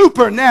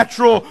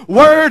supernatural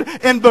Word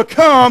and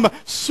become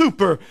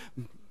supernatural.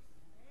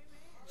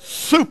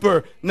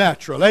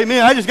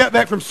 Amen. I just got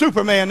back from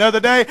Superman the other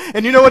day,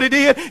 and you know what he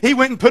did? He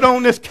went and put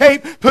on this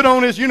cape, put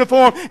on his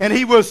uniform, and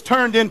he was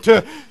turned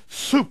into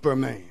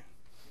Superman.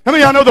 How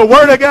many of y'all know the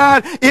Word of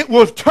God? It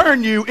will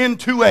turn you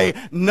into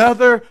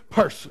another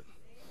person.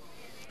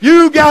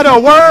 You got to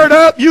word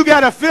up, you got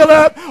to fill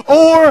up,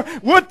 or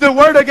what the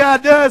Word of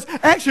God does,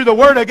 actually the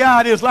Word of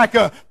God is like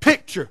a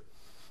picture,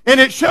 and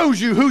it shows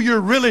you who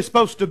you're really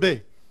supposed to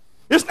be.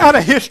 It's not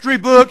a history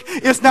book,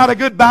 it's not a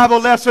good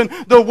Bible lesson.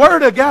 The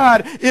Word of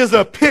God is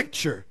a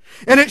picture,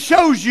 and it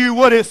shows you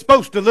what it's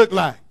supposed to look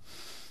like.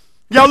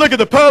 Y'all look at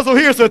the puzzle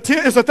here, it's a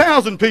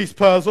 1,000-piece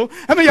puzzle.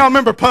 How many of y'all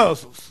remember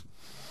puzzles?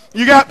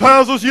 You got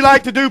puzzles, you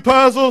like to do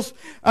puzzles.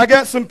 I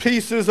got some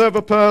pieces of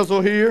a puzzle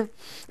here.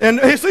 And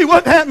see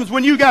what happens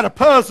when you got a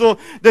puzzle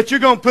that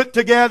you're going to put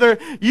together.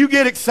 You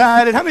get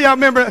excited. How many of y'all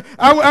remember?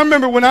 I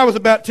remember when I was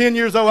about 10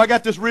 years old, I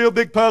got this real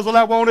big puzzle.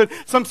 I wanted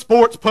some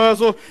sports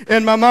puzzle.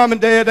 And my mom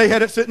and dad, they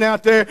had it sitting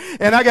out there.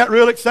 And I got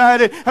real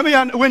excited. How many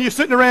of y'all, when you're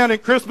sitting around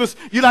at Christmas,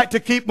 you like to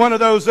keep one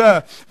of those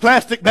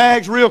plastic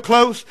bags real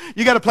close?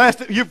 You got a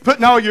plastic, you're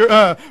putting all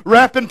your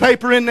wrapping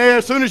paper in there.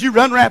 As soon as you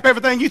unwrap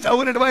everything, you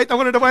throwing it away,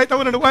 throwing it away,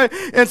 throwing it away.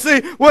 And see,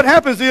 what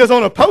happens is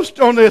on a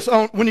poster,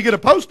 when you get a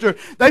poster,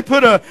 they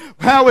put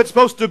how it's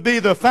supposed to be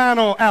the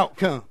final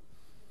outcome.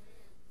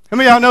 How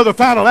many of y'all know the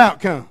final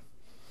outcome?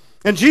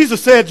 And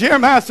Jesus said,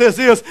 Jeremiah says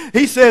this,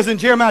 he says in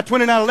Jeremiah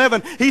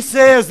 29:11, he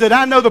says that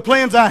I know the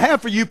plans I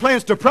have for you,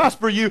 plans to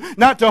prosper you,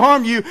 not to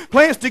harm you,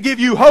 plans to give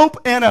you hope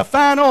and a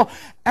final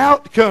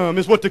outcome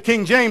is what the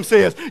King James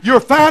says. Your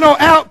final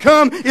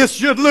outcome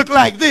should look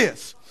like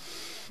this.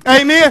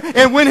 Amen.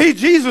 And when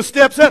Jesus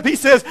steps up, he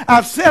says,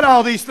 I've said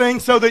all these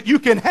things so that you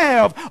can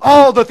have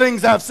all the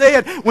things I've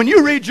said. When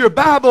you read your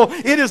Bible,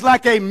 it is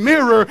like a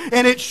mirror,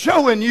 and it's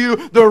showing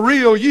you the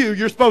real you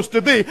you're supposed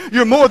to be.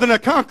 You're more than a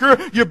conqueror.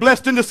 You're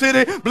blessed in the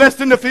city,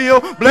 blessed in the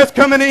field, blessed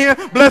coming in,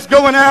 blessed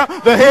going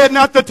out, the head,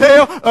 not the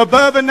tail,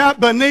 above and not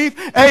beneath.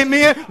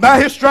 Amen.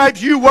 By his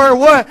stripes you were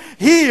what?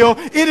 Healed.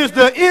 It is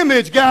the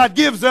image God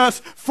gives us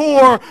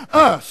for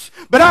us.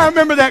 But I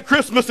remember that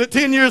Christmas at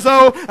 10 years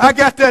old, I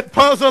got that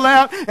puzzle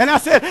out, and I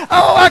said,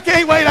 oh, I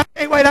can't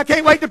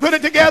wait to put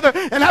it together.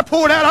 And I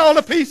poured out all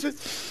the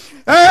pieces.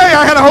 Hey,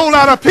 I had a whole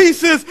lot of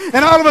pieces,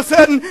 and all of a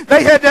sudden,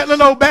 they had that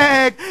little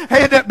bag,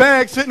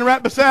 sitting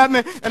right beside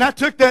me, and I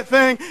took that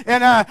thing,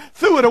 and I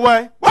threw it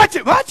away. Watch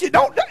it,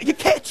 don't, you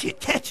catch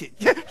it.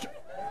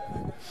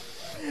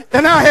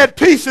 And I had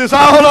pieces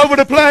all over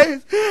the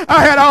place.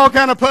 I had all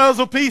kind of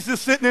puzzle pieces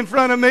sitting in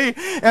front of me.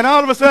 And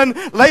all of a sudden,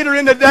 later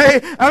in the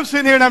day, I'm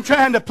sitting here and I'm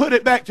trying to put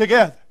it back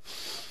together.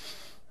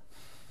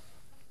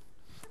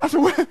 I said,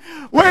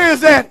 where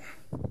is that?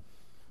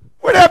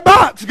 Where'd that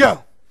box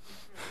go?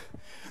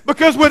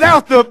 Because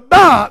without the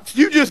box,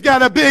 you just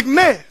got a big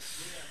mess.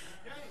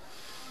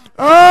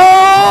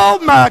 Oh,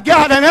 my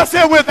God. And I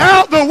said,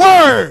 without the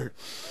Word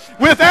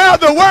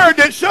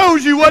that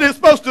shows you what it's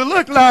supposed to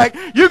look like,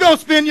 you're going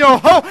to spend your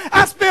whole...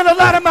 I spent a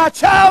lot of my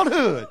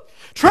childhood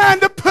trying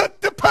to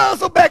put the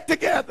puzzle back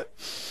together.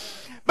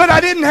 But I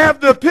didn't have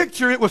the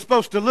picture it was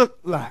supposed to look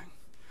like.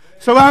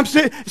 So I'm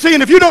seeing,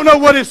 if you don't know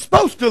what it's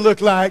supposed to look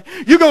like,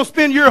 you're going to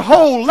spend your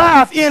whole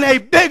life in a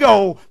big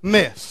old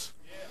mess.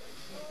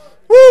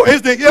 Woo,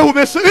 isn't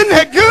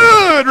that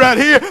good right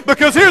here?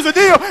 Because here's the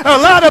deal. A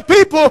lot of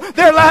people,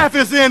 their life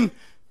is in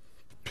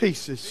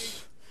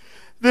pieces.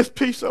 This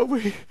piece over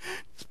here.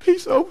 This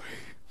piece over here.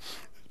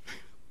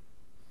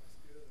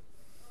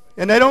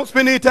 And they don't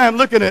spend any time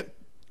looking at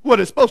what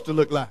it's supposed to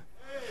look like.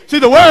 See,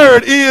 the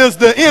Word is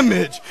the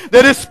image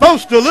that it's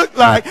supposed to look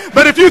like.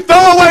 But if you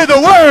throw away the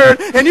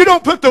Word and you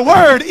don't put the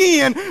Word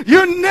in,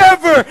 you're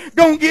never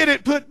going to get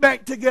it put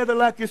back together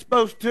like you're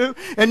supposed to.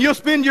 And you'll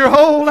spend your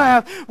whole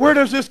life, where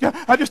does this go?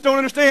 I just don't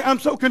understand. I'm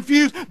so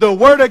confused. The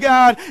Word of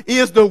God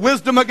is the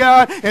wisdom of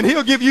God, and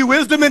He'll give you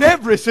wisdom in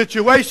every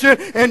situation.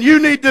 And you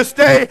need to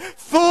stay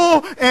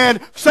full and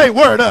say,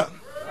 Word up.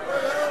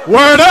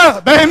 Word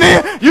up,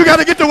 amen. You got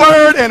to get the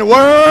Word and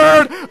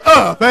word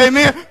up,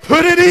 amen.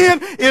 Put it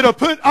in. It'll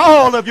put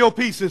all of your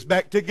pieces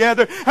back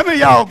together. How many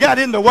of y'all got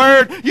in the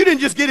Word? You didn't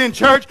just get in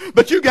church,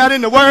 but you got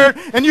in the Word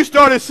and you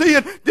started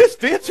seeing, this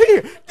fits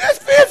here. This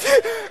fits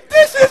here.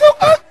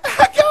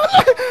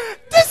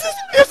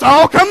 It's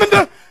all coming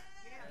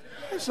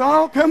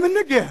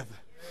together.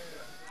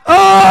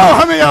 Oh,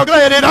 how many of y'all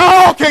glad it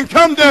all can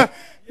come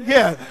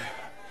together?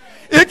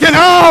 It can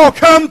all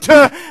come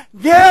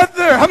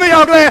together. How many of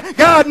y'all glad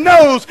God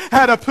knows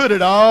how to put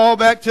it all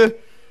back to?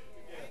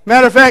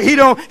 Matter of fact,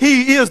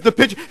 He is the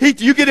picture.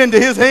 You get into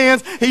His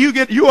hands.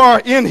 You are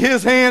in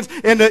His hands.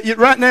 And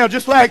right now,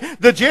 just like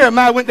the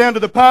Jeremiah went down to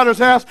the potter's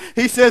house,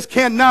 he says,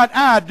 "Cannot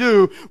I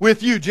do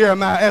with you,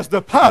 Jeremiah, as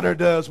the potter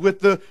does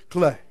with the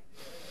clay?"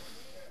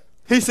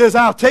 He says,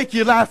 "I'll take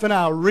your life and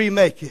I'll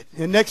remake it.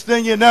 And next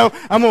thing you know,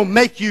 I'm going to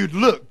make you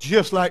look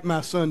just like my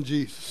son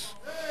Jesus."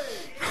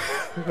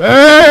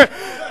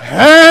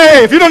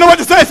 Hey, if you don't know what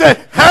to say,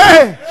 say,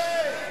 hey.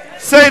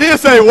 Say this,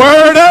 say,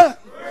 word up.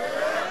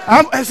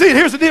 See,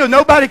 here's the deal.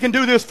 Nobody can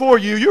do this for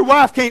you. Your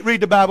wife can't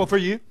read the Bible for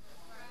you.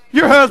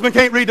 Your husband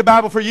can't read the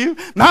Bible for you.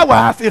 My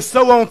wife is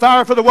so on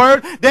fire for the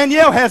Word.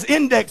 Danielle has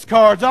index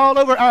cards all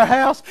over our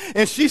house,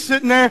 and she's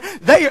sitting there.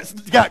 They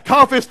got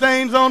coffee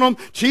stains on them,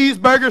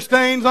 cheeseburger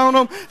stains on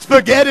them,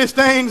 spaghetti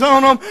stains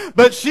on them.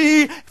 But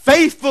she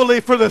faithfully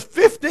for the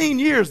 15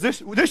 years,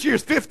 this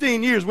year's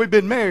 15 years we've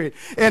been married,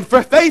 and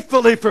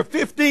faithfully for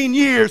 15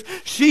 years,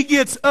 she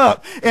gets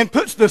up and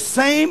puts the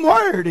same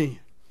Word in.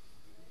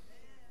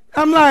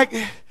 I'm like...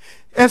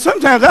 And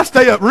sometimes I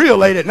stay up real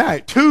late at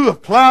night, 2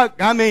 o'clock,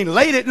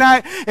 late at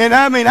night, and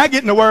I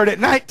get in the Word at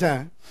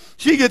nighttime.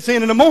 She gets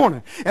in the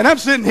morning. And I'm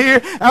sitting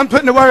here, I'm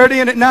putting the Word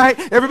in at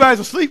night. Everybody's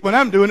asleep when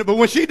I'm doing it, but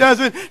when she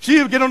does it,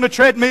 she'll get on the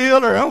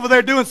treadmill or over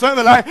there doing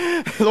something like,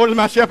 Lord is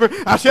my shepherd,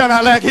 I shall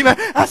not lack.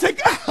 I say,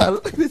 God,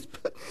 look at this.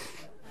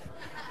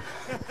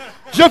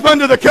 Jump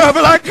under the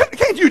cover like,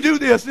 can't you do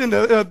this in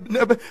the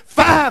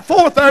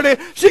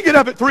 4:30? She get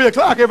up at 3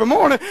 o'clock every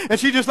morning, and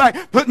she just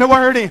like putting the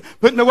Word in,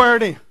 putting the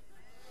Word in.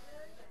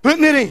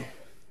 Putting it in.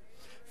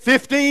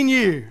 15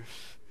 years.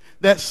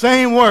 That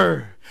same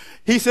Word.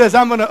 He says,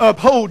 I'm going to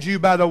uphold you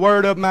by the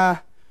word of my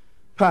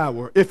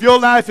power. If your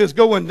life is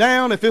going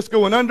down, if it's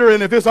going under,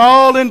 and if it's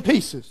all in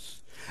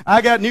pieces,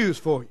 I got news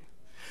for you.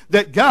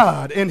 That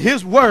God and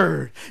His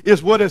Word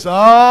is what it's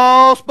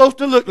all supposed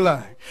to look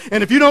like.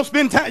 And if you don't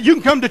spend time, you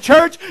can come to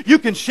church, you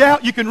can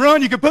shout, you can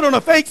run, you can put on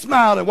a fake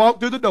smile and walk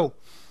through the door.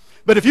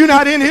 But if you're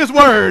not in His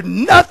Word,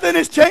 nothing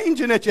is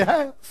changing at your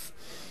house.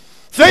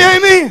 Say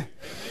amen.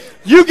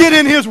 You get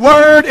in His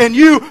Word and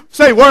you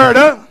say, Word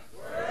up. Word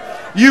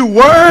up. You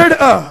word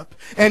up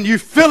and you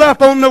fill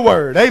up on the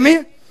Word.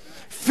 Amen.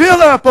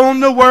 Fill up on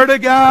the Word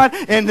of God,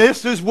 and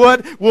this is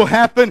what will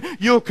happen.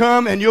 You'll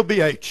come and you'll be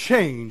a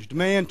changed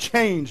man,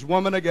 changed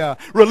woman of God.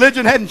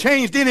 Religion hadn't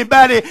changed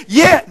anybody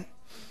yet.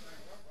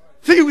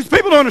 See,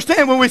 people don't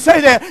understand when we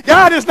say that.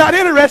 God is not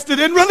interested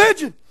in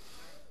religion.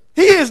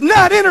 He is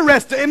not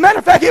interested. As a matter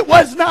of fact, it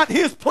was not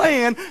His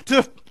plan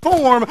to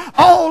form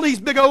all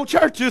these big old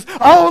churches,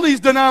 all these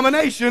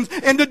denominations,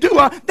 and to do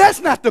all.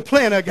 That's not the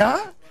plan of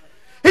God.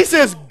 He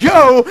says,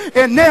 go,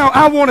 and now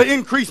I want to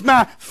increase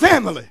my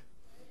family.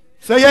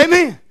 Say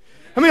amen.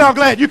 How many of y'all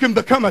glad you can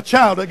become a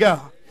child of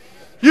God?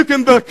 You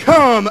can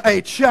become a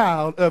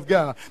child of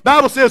God. The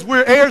Bible says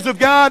we're heirs of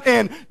God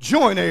and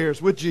joint heirs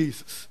with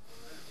Jesus.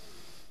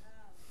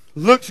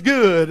 Looks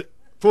good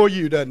for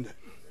you, doesn't it?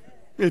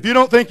 If you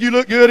don't think you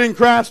look good in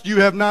Christ,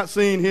 you have not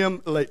seen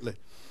Him lately.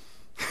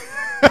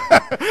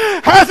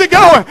 How's it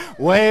going?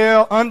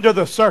 Well, under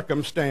the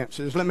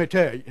circumstances, let me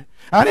tell you.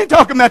 I didn't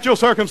talk about your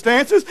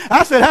circumstances.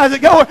 I said, how's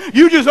it going?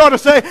 You just ought to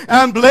say,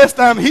 I'm blessed,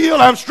 I'm healed,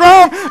 I'm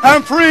strong,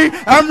 I'm free,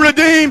 I'm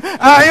redeemed.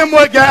 I am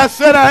what God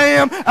said I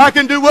am. I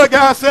can do what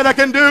God said I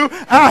can do.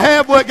 I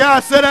have what God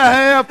said I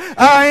have.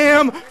 I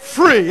am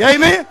free.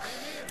 Amen?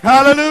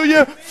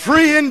 Hallelujah.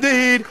 Free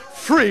indeed.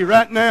 Free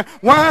right now.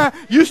 Why?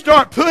 You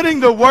start putting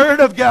the Word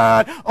of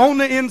God on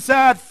the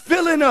inside,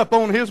 filling up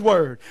on His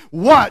Word.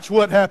 Watch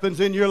what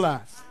happens in your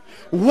life.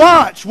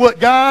 Watch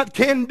what God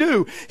can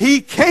do.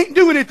 He can't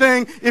do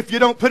anything if you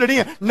don't put it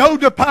in. No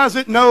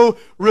deposit, no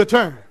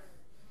return.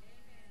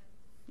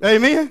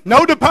 Amen.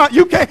 No deposit.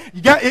 You can't.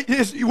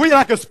 We're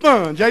like a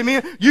sponge.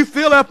 Amen. You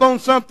fill up on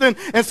something,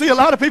 and see, a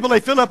lot of people, they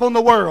fill up on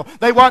the world.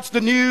 They watch the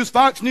news,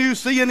 Fox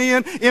News,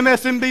 CNN,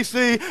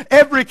 MSNBC,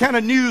 every kind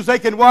of news they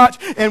can watch.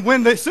 And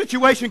when the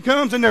situation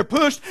comes and they're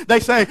pushed,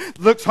 they say,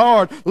 "Looks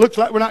hard. Looks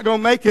like we're not going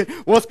to make it.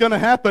 What's going to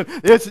happen?"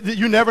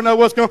 You never know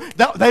what's going.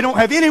 They don't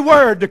have any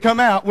word to come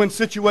out when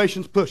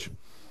situations push them.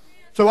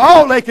 So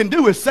all they can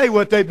do is say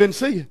what they've been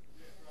seeing.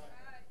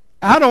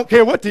 I don't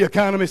care what the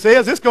economy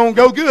says. It's going to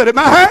go good at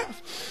my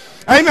house.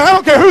 Amen. I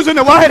don't care who's in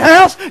the White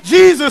House.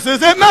 Jesus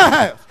is at my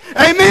house.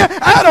 Amen.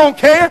 I don't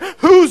care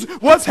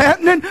what's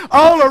happening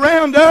all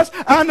around us.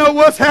 I know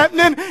what's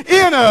happening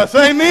in us.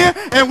 Amen.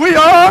 And we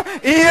are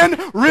in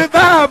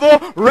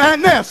revival right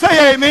now.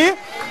 Say amen.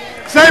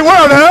 Say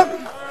word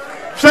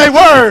up. Say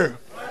word.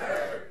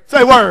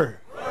 Say word.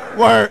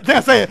 Word.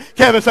 Now say it.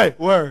 Kevin, say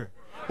word.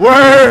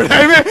 Word.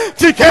 Amen.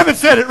 See, Kevin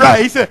said it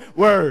right. He said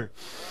word.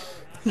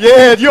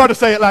 Yeah, you ought to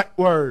say it like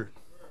word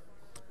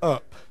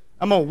up.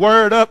 I'm going to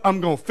word up.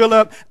 I'm going to fill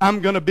up. I'm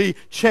going to be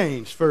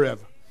changed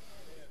forever.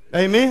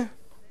 Amen.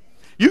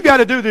 You got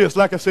to do this,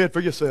 like I said,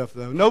 for yourself,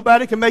 though.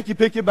 Nobody can make you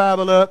pick your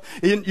Bible up.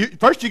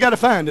 First, you got to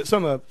find it,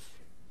 some of us.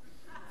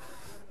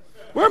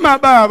 Where'd my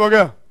Bible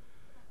go?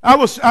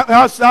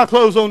 I'll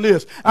close on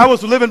this. I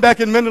was living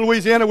back in Minden,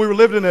 Louisiana. We were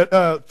living in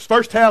the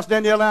first house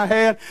Danielle and I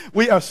had.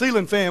 A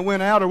ceiling fan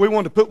went out, or we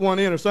wanted to put one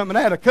in or something. And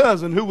I had a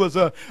cousin who was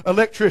an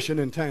electrician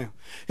in town.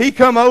 He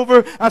come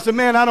over. I said,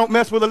 man, I don't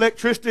mess with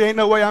electricity. Ain't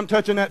no way I'm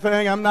touching that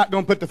thing. I'm not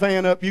going to put the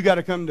fan up. You got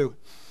to come do it.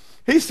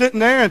 He's sitting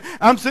there, and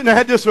I'm sitting there. I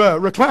had this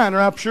recliner.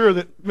 I'm sure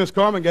that Miss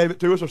Carmen gave it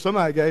to us, or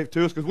somebody gave it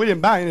to us, because we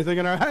didn't buy anything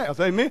in our house.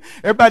 Amen.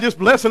 Everybody just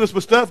blessing us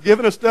with stuff,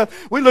 giving us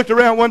stuff. We looked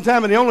around one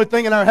time, and the only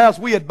thing in our house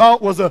we had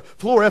bought was a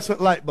fluorescent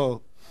light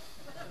bulb.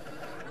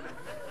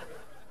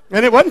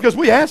 And it wasn't because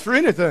we asked for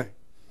anything.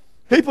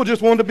 People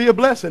just wanted to be a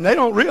blessing. They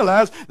don't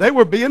realize they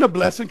were being a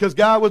blessing because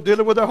God was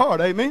dealing with their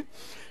heart. Amen.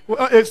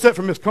 Well, except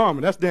for Miss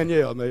Carmen. That's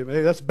Danielle,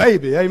 maybe. That's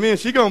baby. Amen.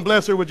 She going to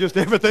bless her with just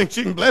everything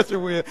she can bless her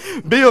with.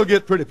 Bill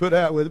gets pretty put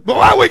out with it. But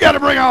why we got to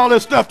bring all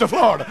this stuff to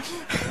Florida?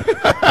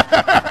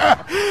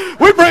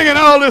 We're bringing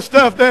all this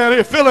stuff down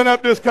here, filling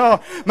up this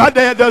car. My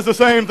dad does the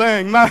same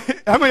thing. How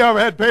many of y'all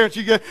had parents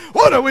you get,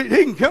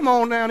 he can come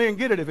on down here and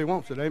get it if he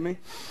wants it. Amen.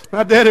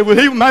 My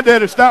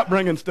daddy stopped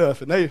bringing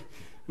stuff.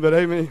 But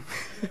amen.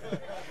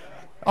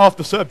 Off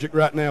the subject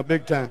right now,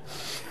 big time.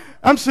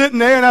 I'm sitting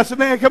there, and I said,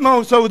 man, come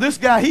on. So this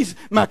guy,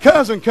 my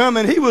cousin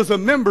coming. He was a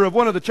member of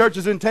one of the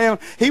churches in town.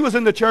 He was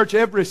in the church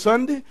every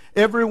Sunday,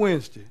 every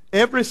Wednesday.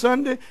 Every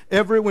Sunday,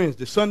 every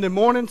Wednesday. Sunday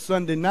morning,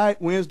 Sunday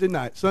night, Wednesday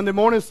night. Sunday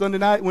morning, Sunday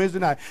night, Wednesday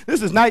night.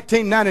 This is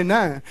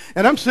 1999.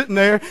 And I'm sitting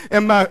there,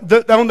 and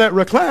on that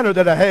recliner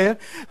that I had,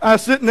 I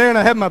was sitting there, and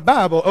I had my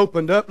Bible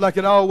opened up like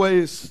it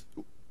always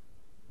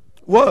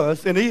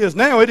was, and he is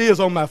now. It is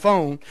on my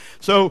phone.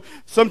 So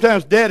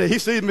sometimes Daddy, he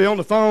sees me on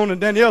the phone, and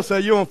Danielle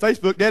say, you on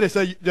Facebook. Daddy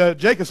say,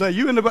 Jacob say,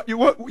 you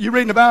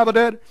reading the Bible,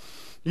 Daddy?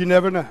 You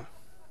never know.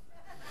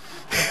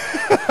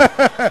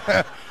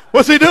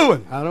 What's he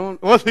doing?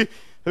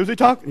 Who's he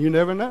talking? You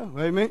never know.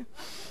 Amen.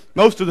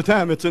 Most of the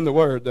time it's in the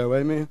Word, though.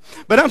 Amen.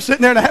 But I'm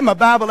sitting there, and I have my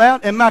Bible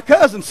out, and my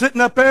cousin's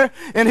sitting up there,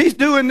 and he's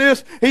doing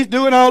this. He's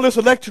doing all this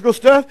electrical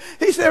stuff.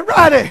 He said,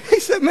 Roddy, he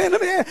said, man,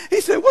 let me ask.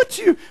 He said, what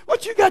you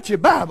got your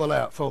Bible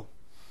out for?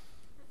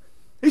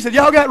 He said,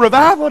 y'all got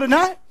revival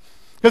tonight?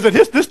 Because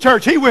at this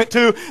church he went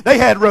to, they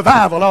had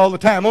revival all the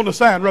time on the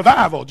sign.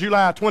 Revival,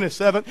 July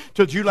 27th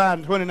to July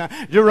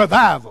 29th. Your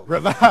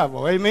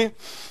revival, amen?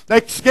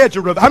 They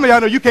schedule revival. How many of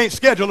y'all know you can't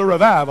schedule a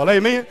revival,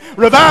 amen?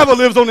 Revival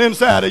lives on the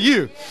inside of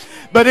you.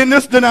 But in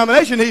this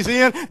denomination he's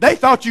in, they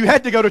thought you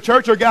had to go to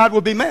church or God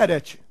would be mad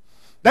at you.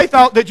 They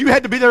thought that you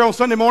had to be there on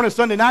Sunday morning,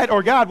 Sunday night,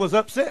 or God was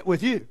upset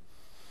with you.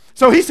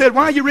 So he said,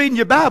 why are you reading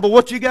your Bible?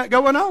 What you got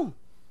going on?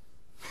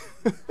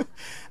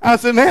 I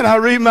said, man, I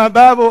read my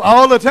Bible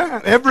all the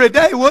time, every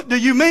day. What do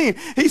you mean?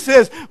 He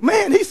says,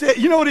 man, he said,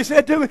 you know what he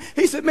said to me?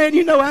 He said, man,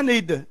 you know, I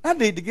need to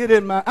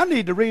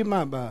read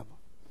my Bible.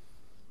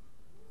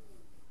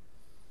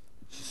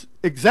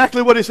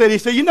 Exactly what he said. He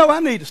said, you know, I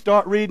need to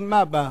start reading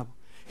my Bible.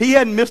 He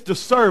hadn't missed a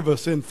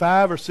service in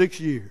 5 or 6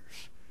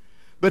 years,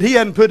 but he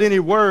hadn't put any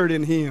word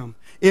in him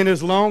in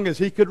as long as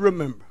he could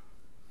remember.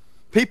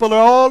 People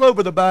are all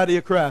over the body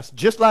of Christ,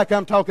 just like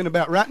I'm talking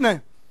about right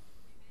now.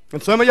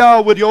 And some of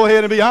y'all would go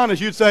ahead and be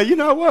honest. You'd say, you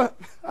know what?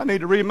 I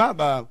need to read my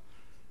Bible.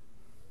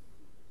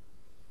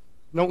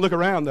 Don't look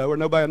around, though, or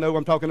nobody will know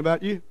I'm talking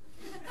about you.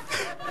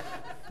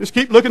 Just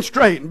keep looking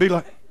straight and be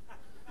like,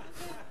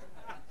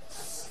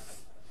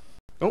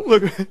 don't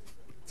look.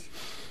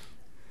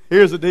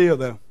 Here's the deal,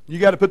 though. You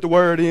got to put the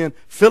Word in.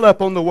 Fill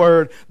up on the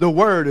Word. The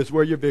Word is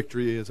where your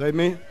victory is.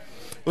 Amen?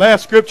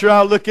 Last scripture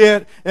I'll look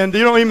at, and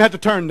you don't even have to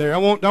turn there.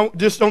 Don't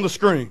just on the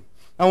screen.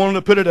 I want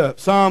them to put it up.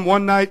 Psalm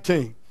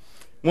 119.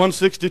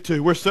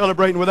 162. We're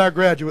celebrating with our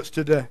graduates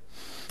today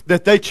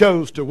that they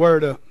chose to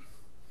word up.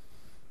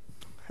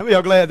 How many of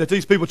y'all glad that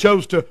these people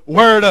chose to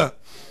word up?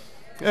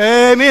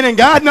 Amen. And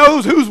God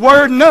knows who's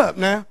wording up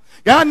now.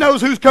 God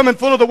knows who's coming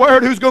full of the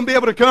Word, who's going to be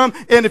able to come.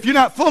 And if you're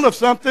not full of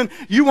something,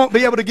 you won't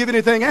be able to give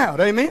anything out.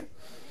 Amen.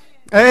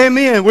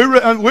 Amen. We're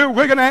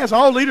going to ask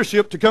all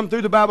leadership to come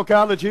through the Bible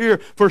college here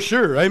for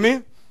sure.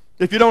 Amen.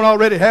 If you don't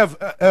already have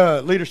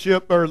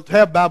leadership or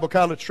have Bible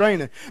college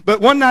training.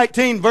 But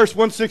 119 verse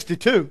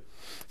 162.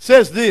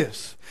 Says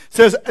this,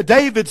 says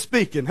David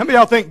speaking. How many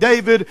of y'all think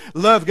David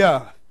loved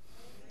God?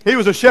 He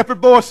was a shepherd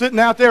boy sitting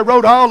out there,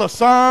 wrote all the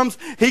Psalms.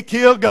 He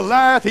killed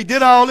Goliath. He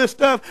did all this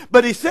stuff.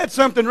 But he said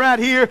something right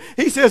here.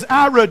 He says,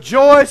 I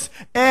rejoice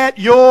at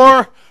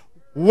your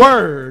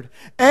word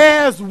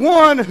as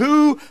one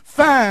who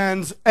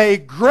finds a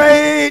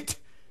great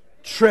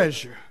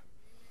treasure.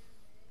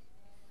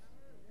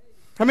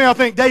 How many of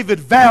y'all think David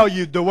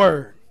valued the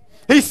word?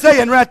 He's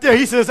saying right there,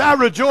 he says, I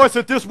rejoice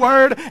at this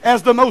word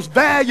as the most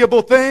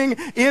valuable thing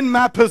in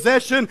my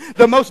possession.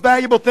 The most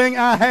valuable thing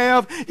I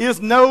have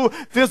is no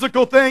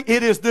physical thing.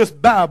 It is this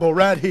Bible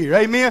right here.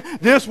 Amen.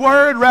 This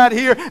word right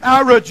here,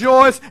 I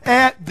rejoice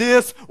at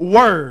this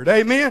word.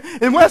 Amen.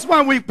 And that's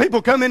why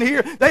people come in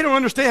here, they don't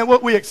understand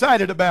what we're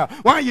excited about.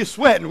 Why are you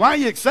sweating? Why are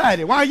you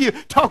excited? Why are you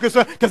talking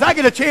so? Because I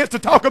get a chance to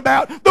talk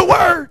about the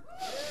word.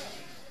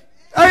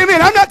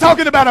 Amen. I'm not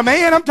talking about a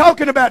man. I'm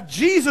talking about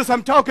Jesus.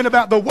 I'm talking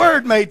about the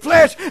Word made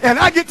flesh. And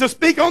I get to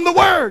speak on the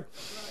Word.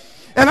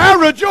 And I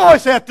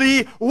rejoice at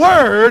the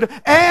Word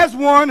as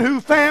one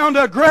who found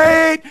a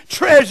great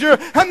treasure.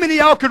 How many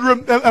of y'all could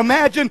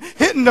imagine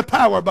hitting the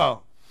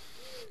Powerball?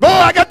 Boy,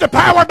 I got the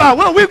Powerball.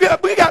 Well,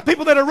 we got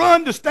people that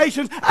run the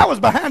stations. I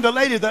was behind a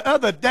lady the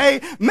other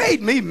day.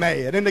 Made me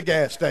mad in the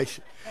gas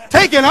station.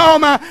 Taking all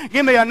my,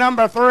 give me a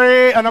number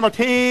 3, a number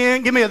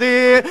 10, give me a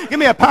this, give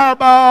me a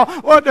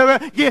Powerball,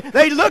 whatever. Yeah,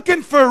 they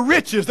looking for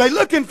riches. They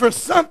looking for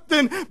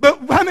something. But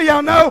how many of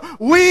y'all know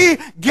we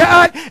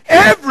got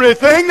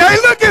everything they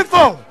looking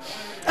for?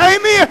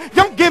 Amen.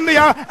 Don't give me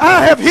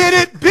I have hit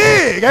it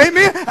big.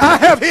 Amen. I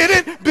have hit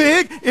it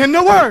big in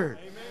the Word.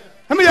 Amen.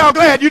 How many of y'all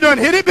glad you done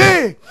hit it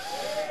big?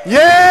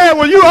 Yeah,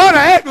 well, you ought to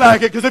act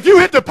like it, because if you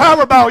hit the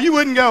Powerball, you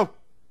wouldn't go.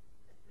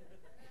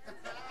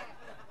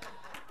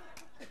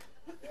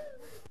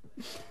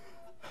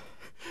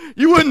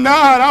 You wouldn't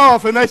nod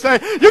off and they say,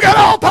 you got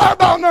all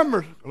Powerball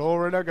numbers.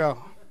 Glory to God.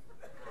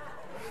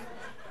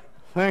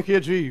 Thank you,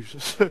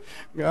 Jesus.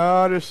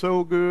 God is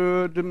so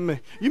good to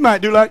me. You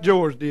might do like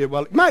George did.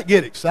 Well, you might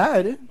get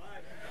excited.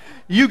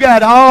 You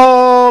got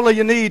all of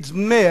your needs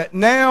met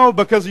now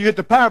because you hit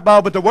the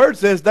Powerball, but the Word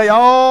says they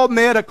all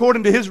met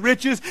according to His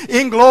riches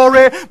in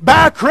glory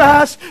by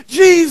Christ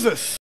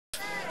Jesus.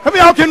 How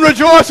many of y'all can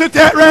rejoice at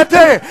that right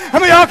there? How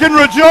many of y'all can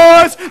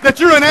rejoice that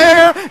you're an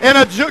heir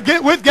and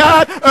get with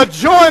God, a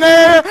joint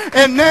heir,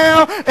 and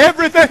now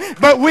everything?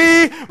 But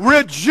we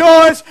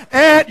rejoice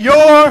at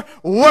your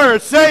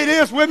word. Say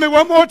this with me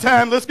one more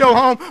time. Let's go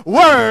home.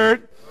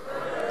 Word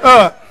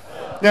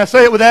up. Now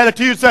say it with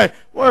attitude. Say,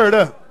 word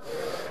up.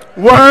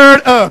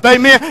 Word up.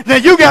 Amen. Now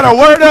you got to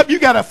word up. You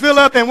got to fill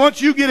up. And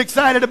once you get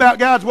excited about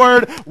God's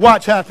word,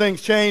 watch how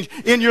things change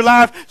in your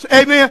life.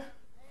 Amen.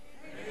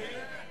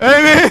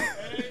 Amen.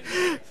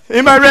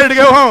 Anybody ready to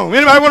go home?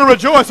 Anybody want to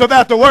rejoice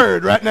about the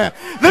word right now?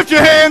 Lift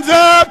your hands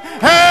up.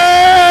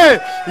 Hey!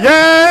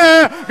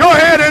 Yeah! Go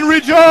ahead and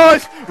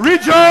rejoice.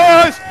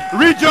 Rejoice.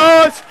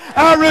 Rejoice.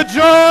 I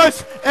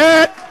rejoice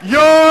at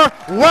your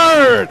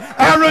word.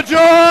 I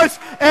rejoice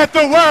at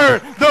the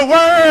word. The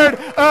word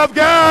of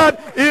God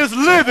is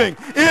living.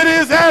 It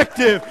is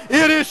active.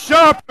 It is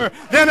sharper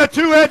than a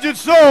two-edged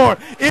sword.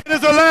 It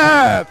is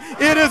alive.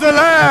 It is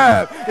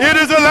alive. It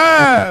is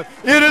alive.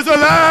 It is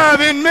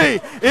alive in me.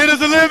 It is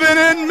living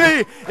in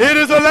me. It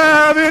is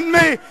alive in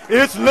me.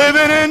 It's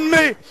living in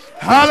me.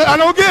 I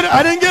don't get it.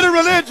 I didn't get a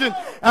religion.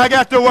 I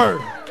got the word.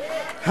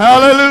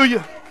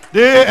 Hallelujah.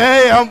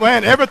 Hey,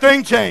 man,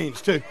 everything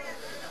changed too.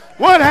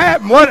 What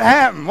happened? What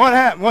happened? What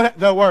happened?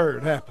 The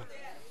word happened.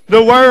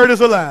 The word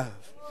is alive.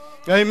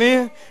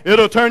 Amen.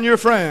 It'll turn your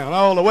frown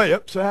all the way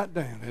upside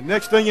down. And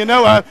next thing you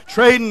know, I'm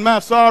trading my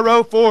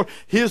sorrow for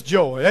His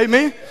joy.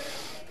 Amen.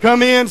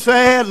 Come in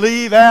sad,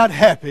 leave out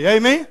happy.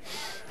 Amen.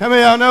 How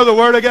many of y'all know the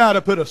word of God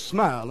will put a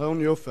smile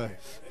on your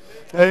face?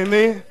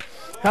 Amen.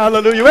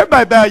 Hallelujah.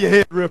 Everybody bow your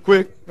head real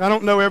quick. I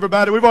don't know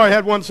everybody. We've already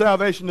had one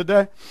salvation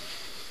today.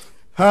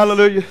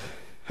 Hallelujah.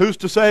 Who's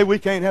to say we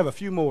can't have a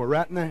few more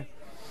right now?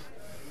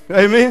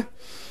 Amen.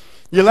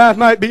 Your life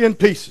might be in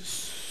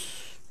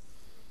pieces.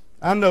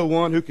 I know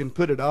one who can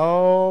put it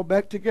all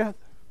back together.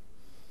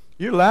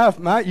 Your life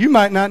you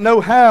might not know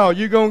how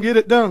you're going to get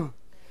it done.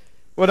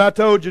 What I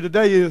told you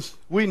today is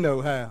we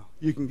know how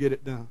you can get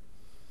it done.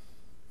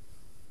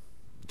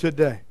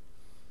 Today.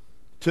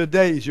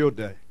 Today's your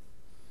day.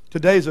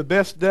 Today's the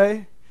best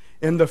day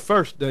and the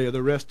first day of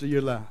the rest of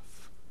your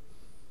life.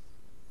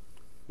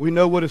 We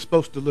know what it's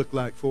supposed to look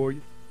like for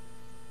you.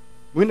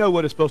 We know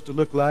what it's supposed to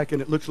look like,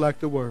 and it looks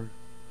like the Word.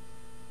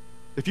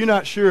 If you're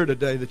not sure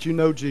today that you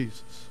know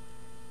Jesus,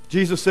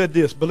 Jesus said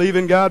this, believe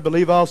in God,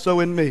 believe also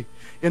in me.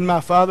 In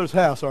my Father's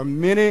house are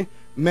many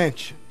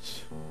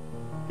mansions.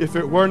 If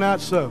it were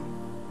not so,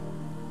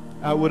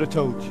 I would have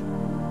told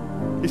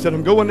you. He said,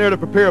 I'm going there to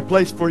prepare a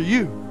place for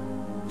you,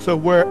 so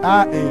where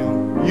I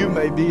am, you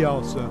may be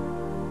also.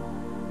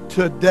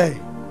 Today,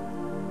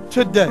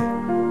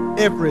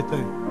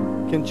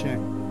 everything can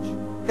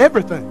change.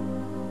 Everything.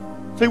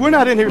 See, we're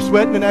not in here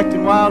sweating and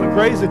acting wild and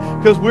crazy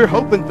because we're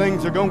hoping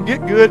things are going to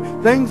get good.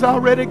 Things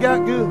already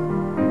got good.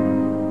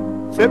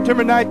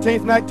 September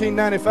 19th,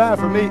 1995,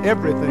 for me,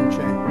 everything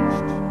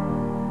changed.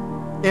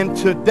 And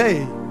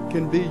today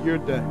can be your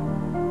day.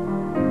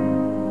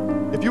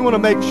 If you want to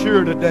make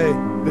sure today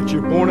that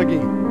you're born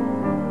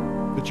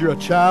again, that you're a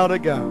child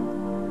of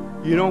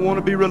God, you don't want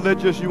to be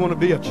religious, you want to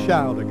be a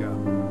child of God.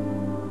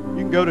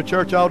 You can go to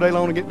church all day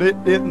long and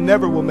it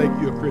never will make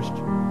you a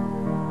Christian.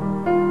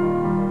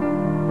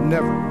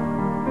 Never.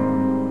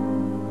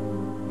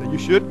 Now you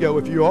should go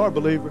if you are a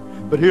believer,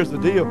 but here's the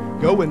deal.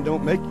 Go and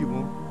don't make you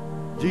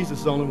one. Jesus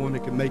is the only one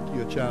that can make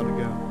you a child of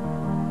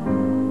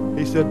God.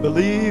 He said,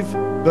 believe,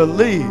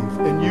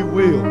 and you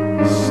will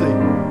see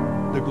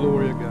the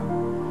glory of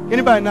God.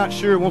 Anybody not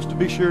sure wants to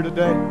be sure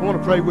today? I want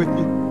to pray with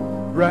you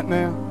right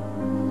now.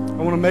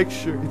 I want to make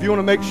sure. If you want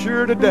to make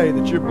sure today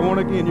that you're born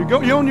again,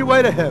 you're on your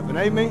way to heaven.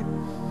 Amen.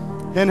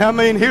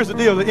 And here's the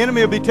deal. The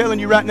enemy will be telling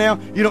you right now,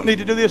 you don't need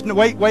to do this. No,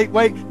 wait.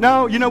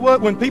 No, you know what?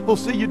 When people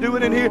see you do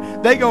it in here,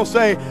 they're going to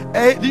say,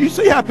 hey, do you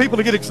see how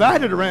people get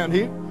excited around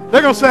here?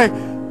 They're going to say,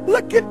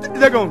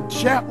 they're going to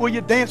shout will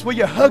you, dance will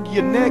you, hug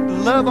your neck,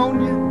 love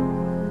on you.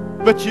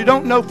 But you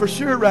don't know for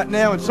sure right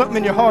now, and something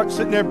in your heart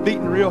sitting there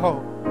beating real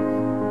hard.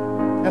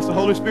 That's the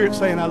Holy Spirit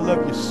saying, I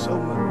love you so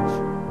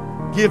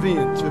much. Give in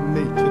to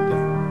me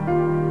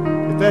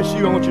today. If that's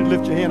you, I want you to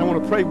lift your hand. I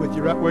want to pray with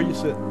you right where you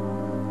sit.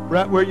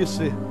 Right where you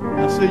sit.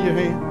 I see your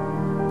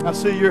hand. I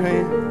see your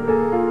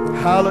hand.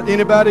 Holla.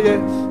 Anybody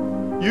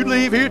else? You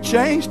leave here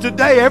changed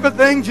today.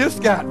 Everything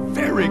just got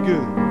very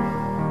good.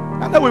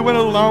 I know we went a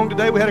little long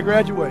today. We had a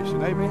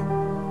graduation. Amen.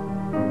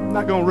 I'm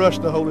not going to rush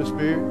the Holy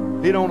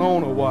Spirit. He don't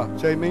own a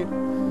watch. Amen.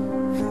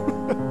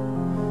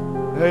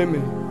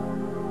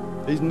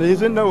 Amen.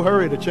 He's in no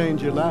hurry to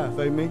change your life.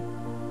 Amen.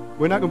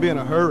 We're not going to be in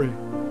a hurry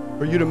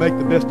for you to make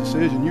the best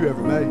decision you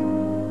ever made.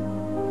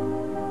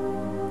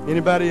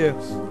 Anybody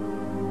else?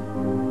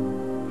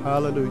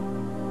 Hallelujah.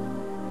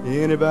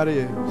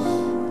 Anybody else?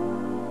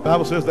 The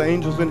Bible says the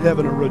angels in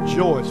heaven will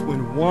rejoice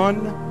when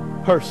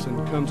one person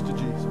comes to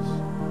Jesus.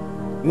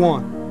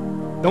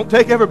 One. Don't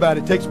take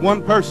everybody. It takes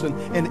one person,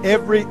 and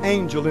every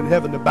angel in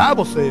heaven, the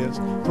Bible says,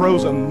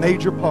 throws a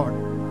major party.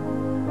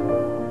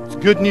 It's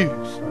good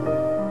news.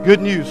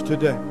 Good news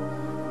today.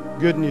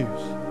 Good news.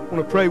 I want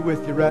to pray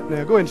with you right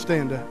now. Go ahead and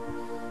stand up.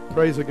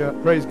 Praise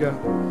God. Praise God.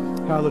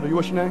 Hallelujah.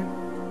 What's your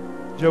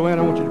name? Joanne,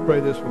 I want you to pray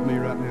this with me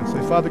right now.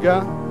 Say, Father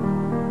God,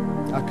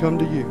 I come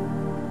to you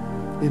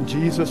in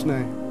Jesus'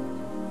 name.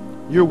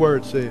 Your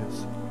word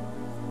says,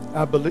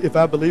 if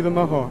I believe in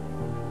my heart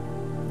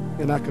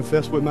and I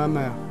confess with my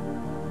mouth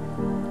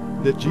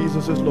that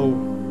Jesus is Lord,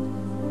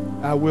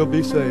 I will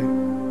be saved.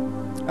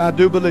 I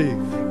do believe,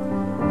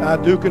 I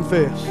do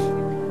confess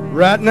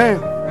right now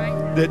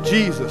that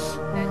Jesus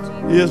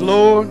is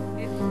Lord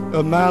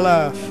of my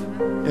life,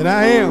 and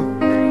I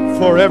am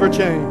forever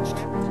changed.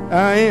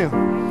 I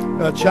am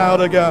a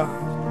child of God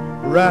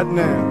right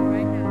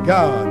now.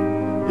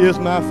 God is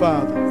my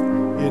Father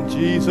in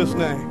Jesus'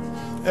 name.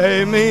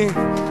 Amen.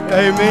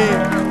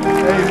 Amen.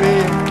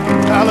 Amen.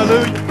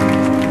 Hallelujah.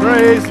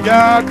 Praise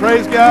God.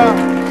 Praise God.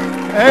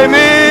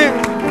 Amen.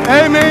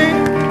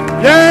 Amen.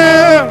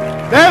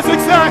 Yeah. That's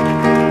exciting.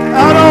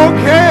 I don't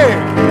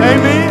care.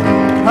 Amen.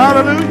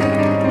 Hallelujah.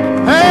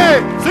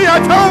 Hey, see, I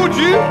told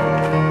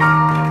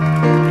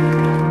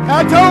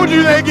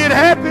you they get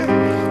happy.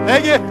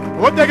 They get,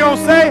 what they going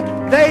to say?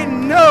 They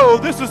know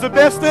this is the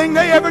best thing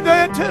they ever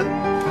did too.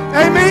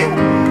 Amen.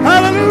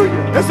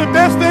 Hallelujah. It's the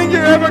best thing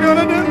you're ever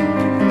going to do.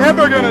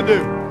 Ever gonna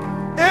do.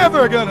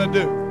 Ever gonna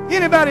do.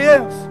 Anybody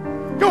else?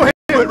 Go ahead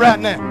and do it right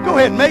now. Go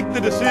ahead and make the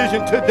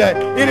decision today.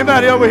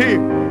 Anybody over here?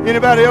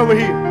 Anybody over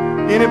here?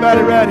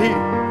 Anybody right here?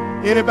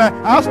 Anybody?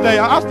 I'll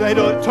stay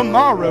till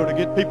tomorrow to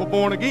get people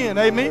born again.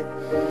 Amen.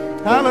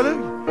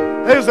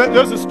 Hallelujah.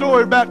 There's a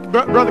story about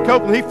Brother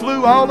Copeland. He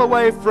flew all the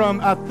way from,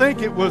 I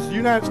think it was the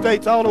United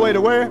States, all the way to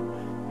where?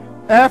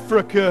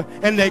 Africa,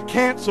 and they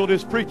canceled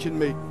his preaching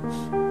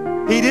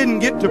meetings. He didn't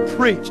get to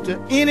preach to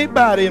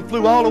anybody and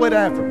flew all the way to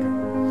Africa.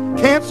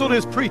 Canceled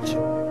his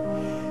preaching.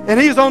 And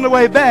he's on the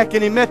way back,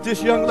 and he met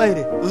this young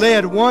lady.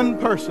 Led one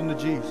person to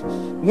Jesus.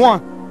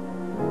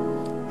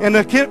 One. And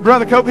the kid,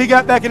 Brother Cope, he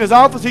got back in his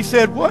office. He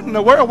said, what in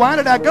the world? Why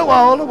did I go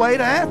all the way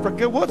to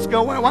Africa? What's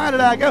going on? Why did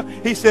I go?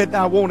 He said,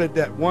 I wanted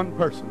that one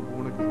person.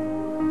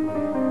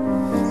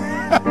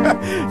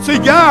 See,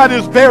 God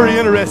is very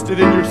interested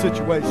in your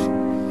situation.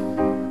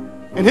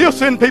 And he'll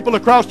send people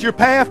across your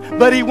path,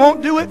 but he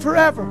won't do it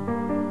forever.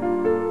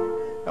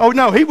 Oh,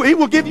 no, he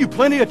will give you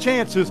plenty of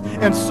chances.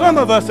 And some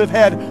of us have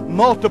had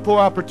multiple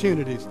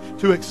opportunities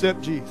to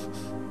accept Jesus.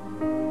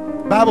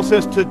 The Bible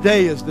says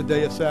today is the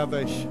day of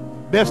salvation.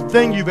 Best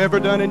thing you've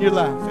ever done in your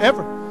life.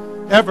 Ever.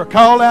 Ever.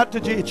 Call out to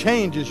Jesus. It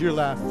changes your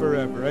life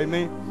forever.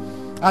 Amen.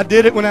 I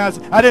did it when I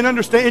didn't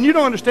understand. And you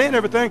don't understand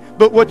everything.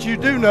 But what you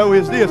do know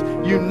is this.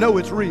 You know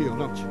it's real,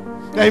 don't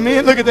you?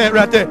 Amen. Look at that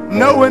right there.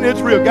 Knowing it's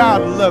real.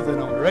 God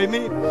loving on her.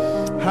 Amen.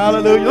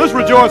 Hallelujah. Let's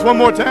rejoice one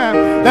more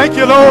time. Thank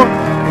you, Lord.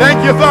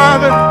 Thank you,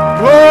 Father.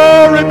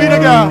 Glory be to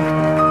God.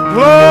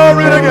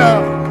 Glory to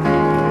God.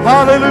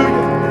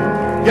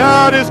 Hallelujah.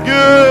 God is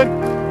good.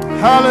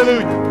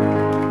 Hallelujah.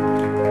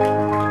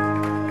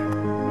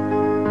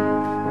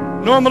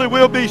 Normally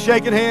we'll be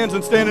shaking hands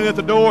and standing at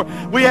the door.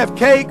 We have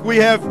cake, we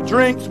have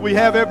drinks, we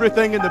have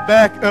everything in the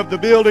back of the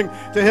building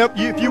to help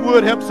you, if you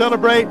would, help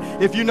celebrate.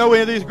 If you know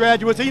any of these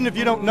graduates, even if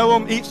you don't know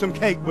them, eat some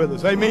cake with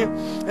us. Amen?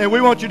 And we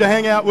want you to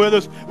hang out with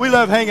us. We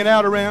love hanging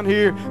out around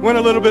here. Went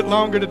a little bit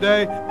longer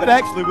today, but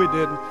actually we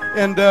didn't.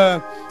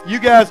 And you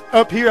guys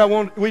up here,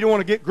 we don't want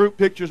to get group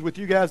pictures with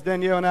you guys.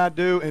 Danielle and I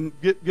do, and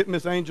get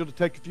Miss Angel to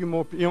take a few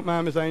more. You don't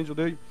mind, Miss Angel,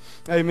 do you?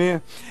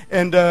 Amen.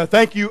 And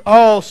thank you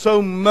all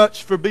so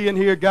much for being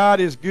here. God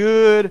is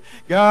good.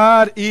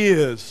 God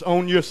is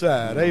on your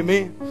side.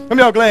 Amen. How many of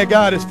y'all glad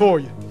God is for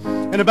you?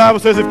 And the Bible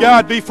says if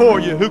God be for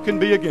you, who can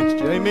be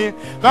against you? Amen.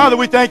 Father,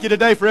 we thank you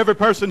today for every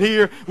person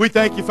here. We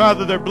thank you,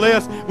 Father, they're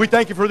blessed. We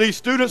thank you for these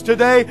students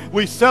today.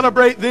 We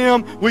celebrate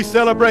them. We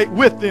celebrate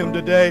with them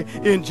today.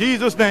 In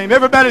Jesus' name.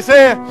 Everybody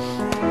say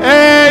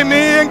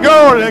amen.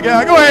 Glory to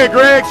God. Go ahead,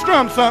 Greg.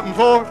 Strum something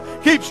for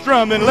us. Keep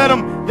strumming. Let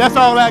them. That's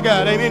all I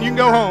got. Amen. You can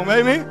go home.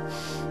 Amen.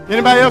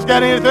 Anybody else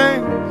got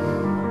anything?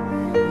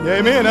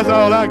 Amen. That's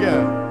all I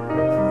got.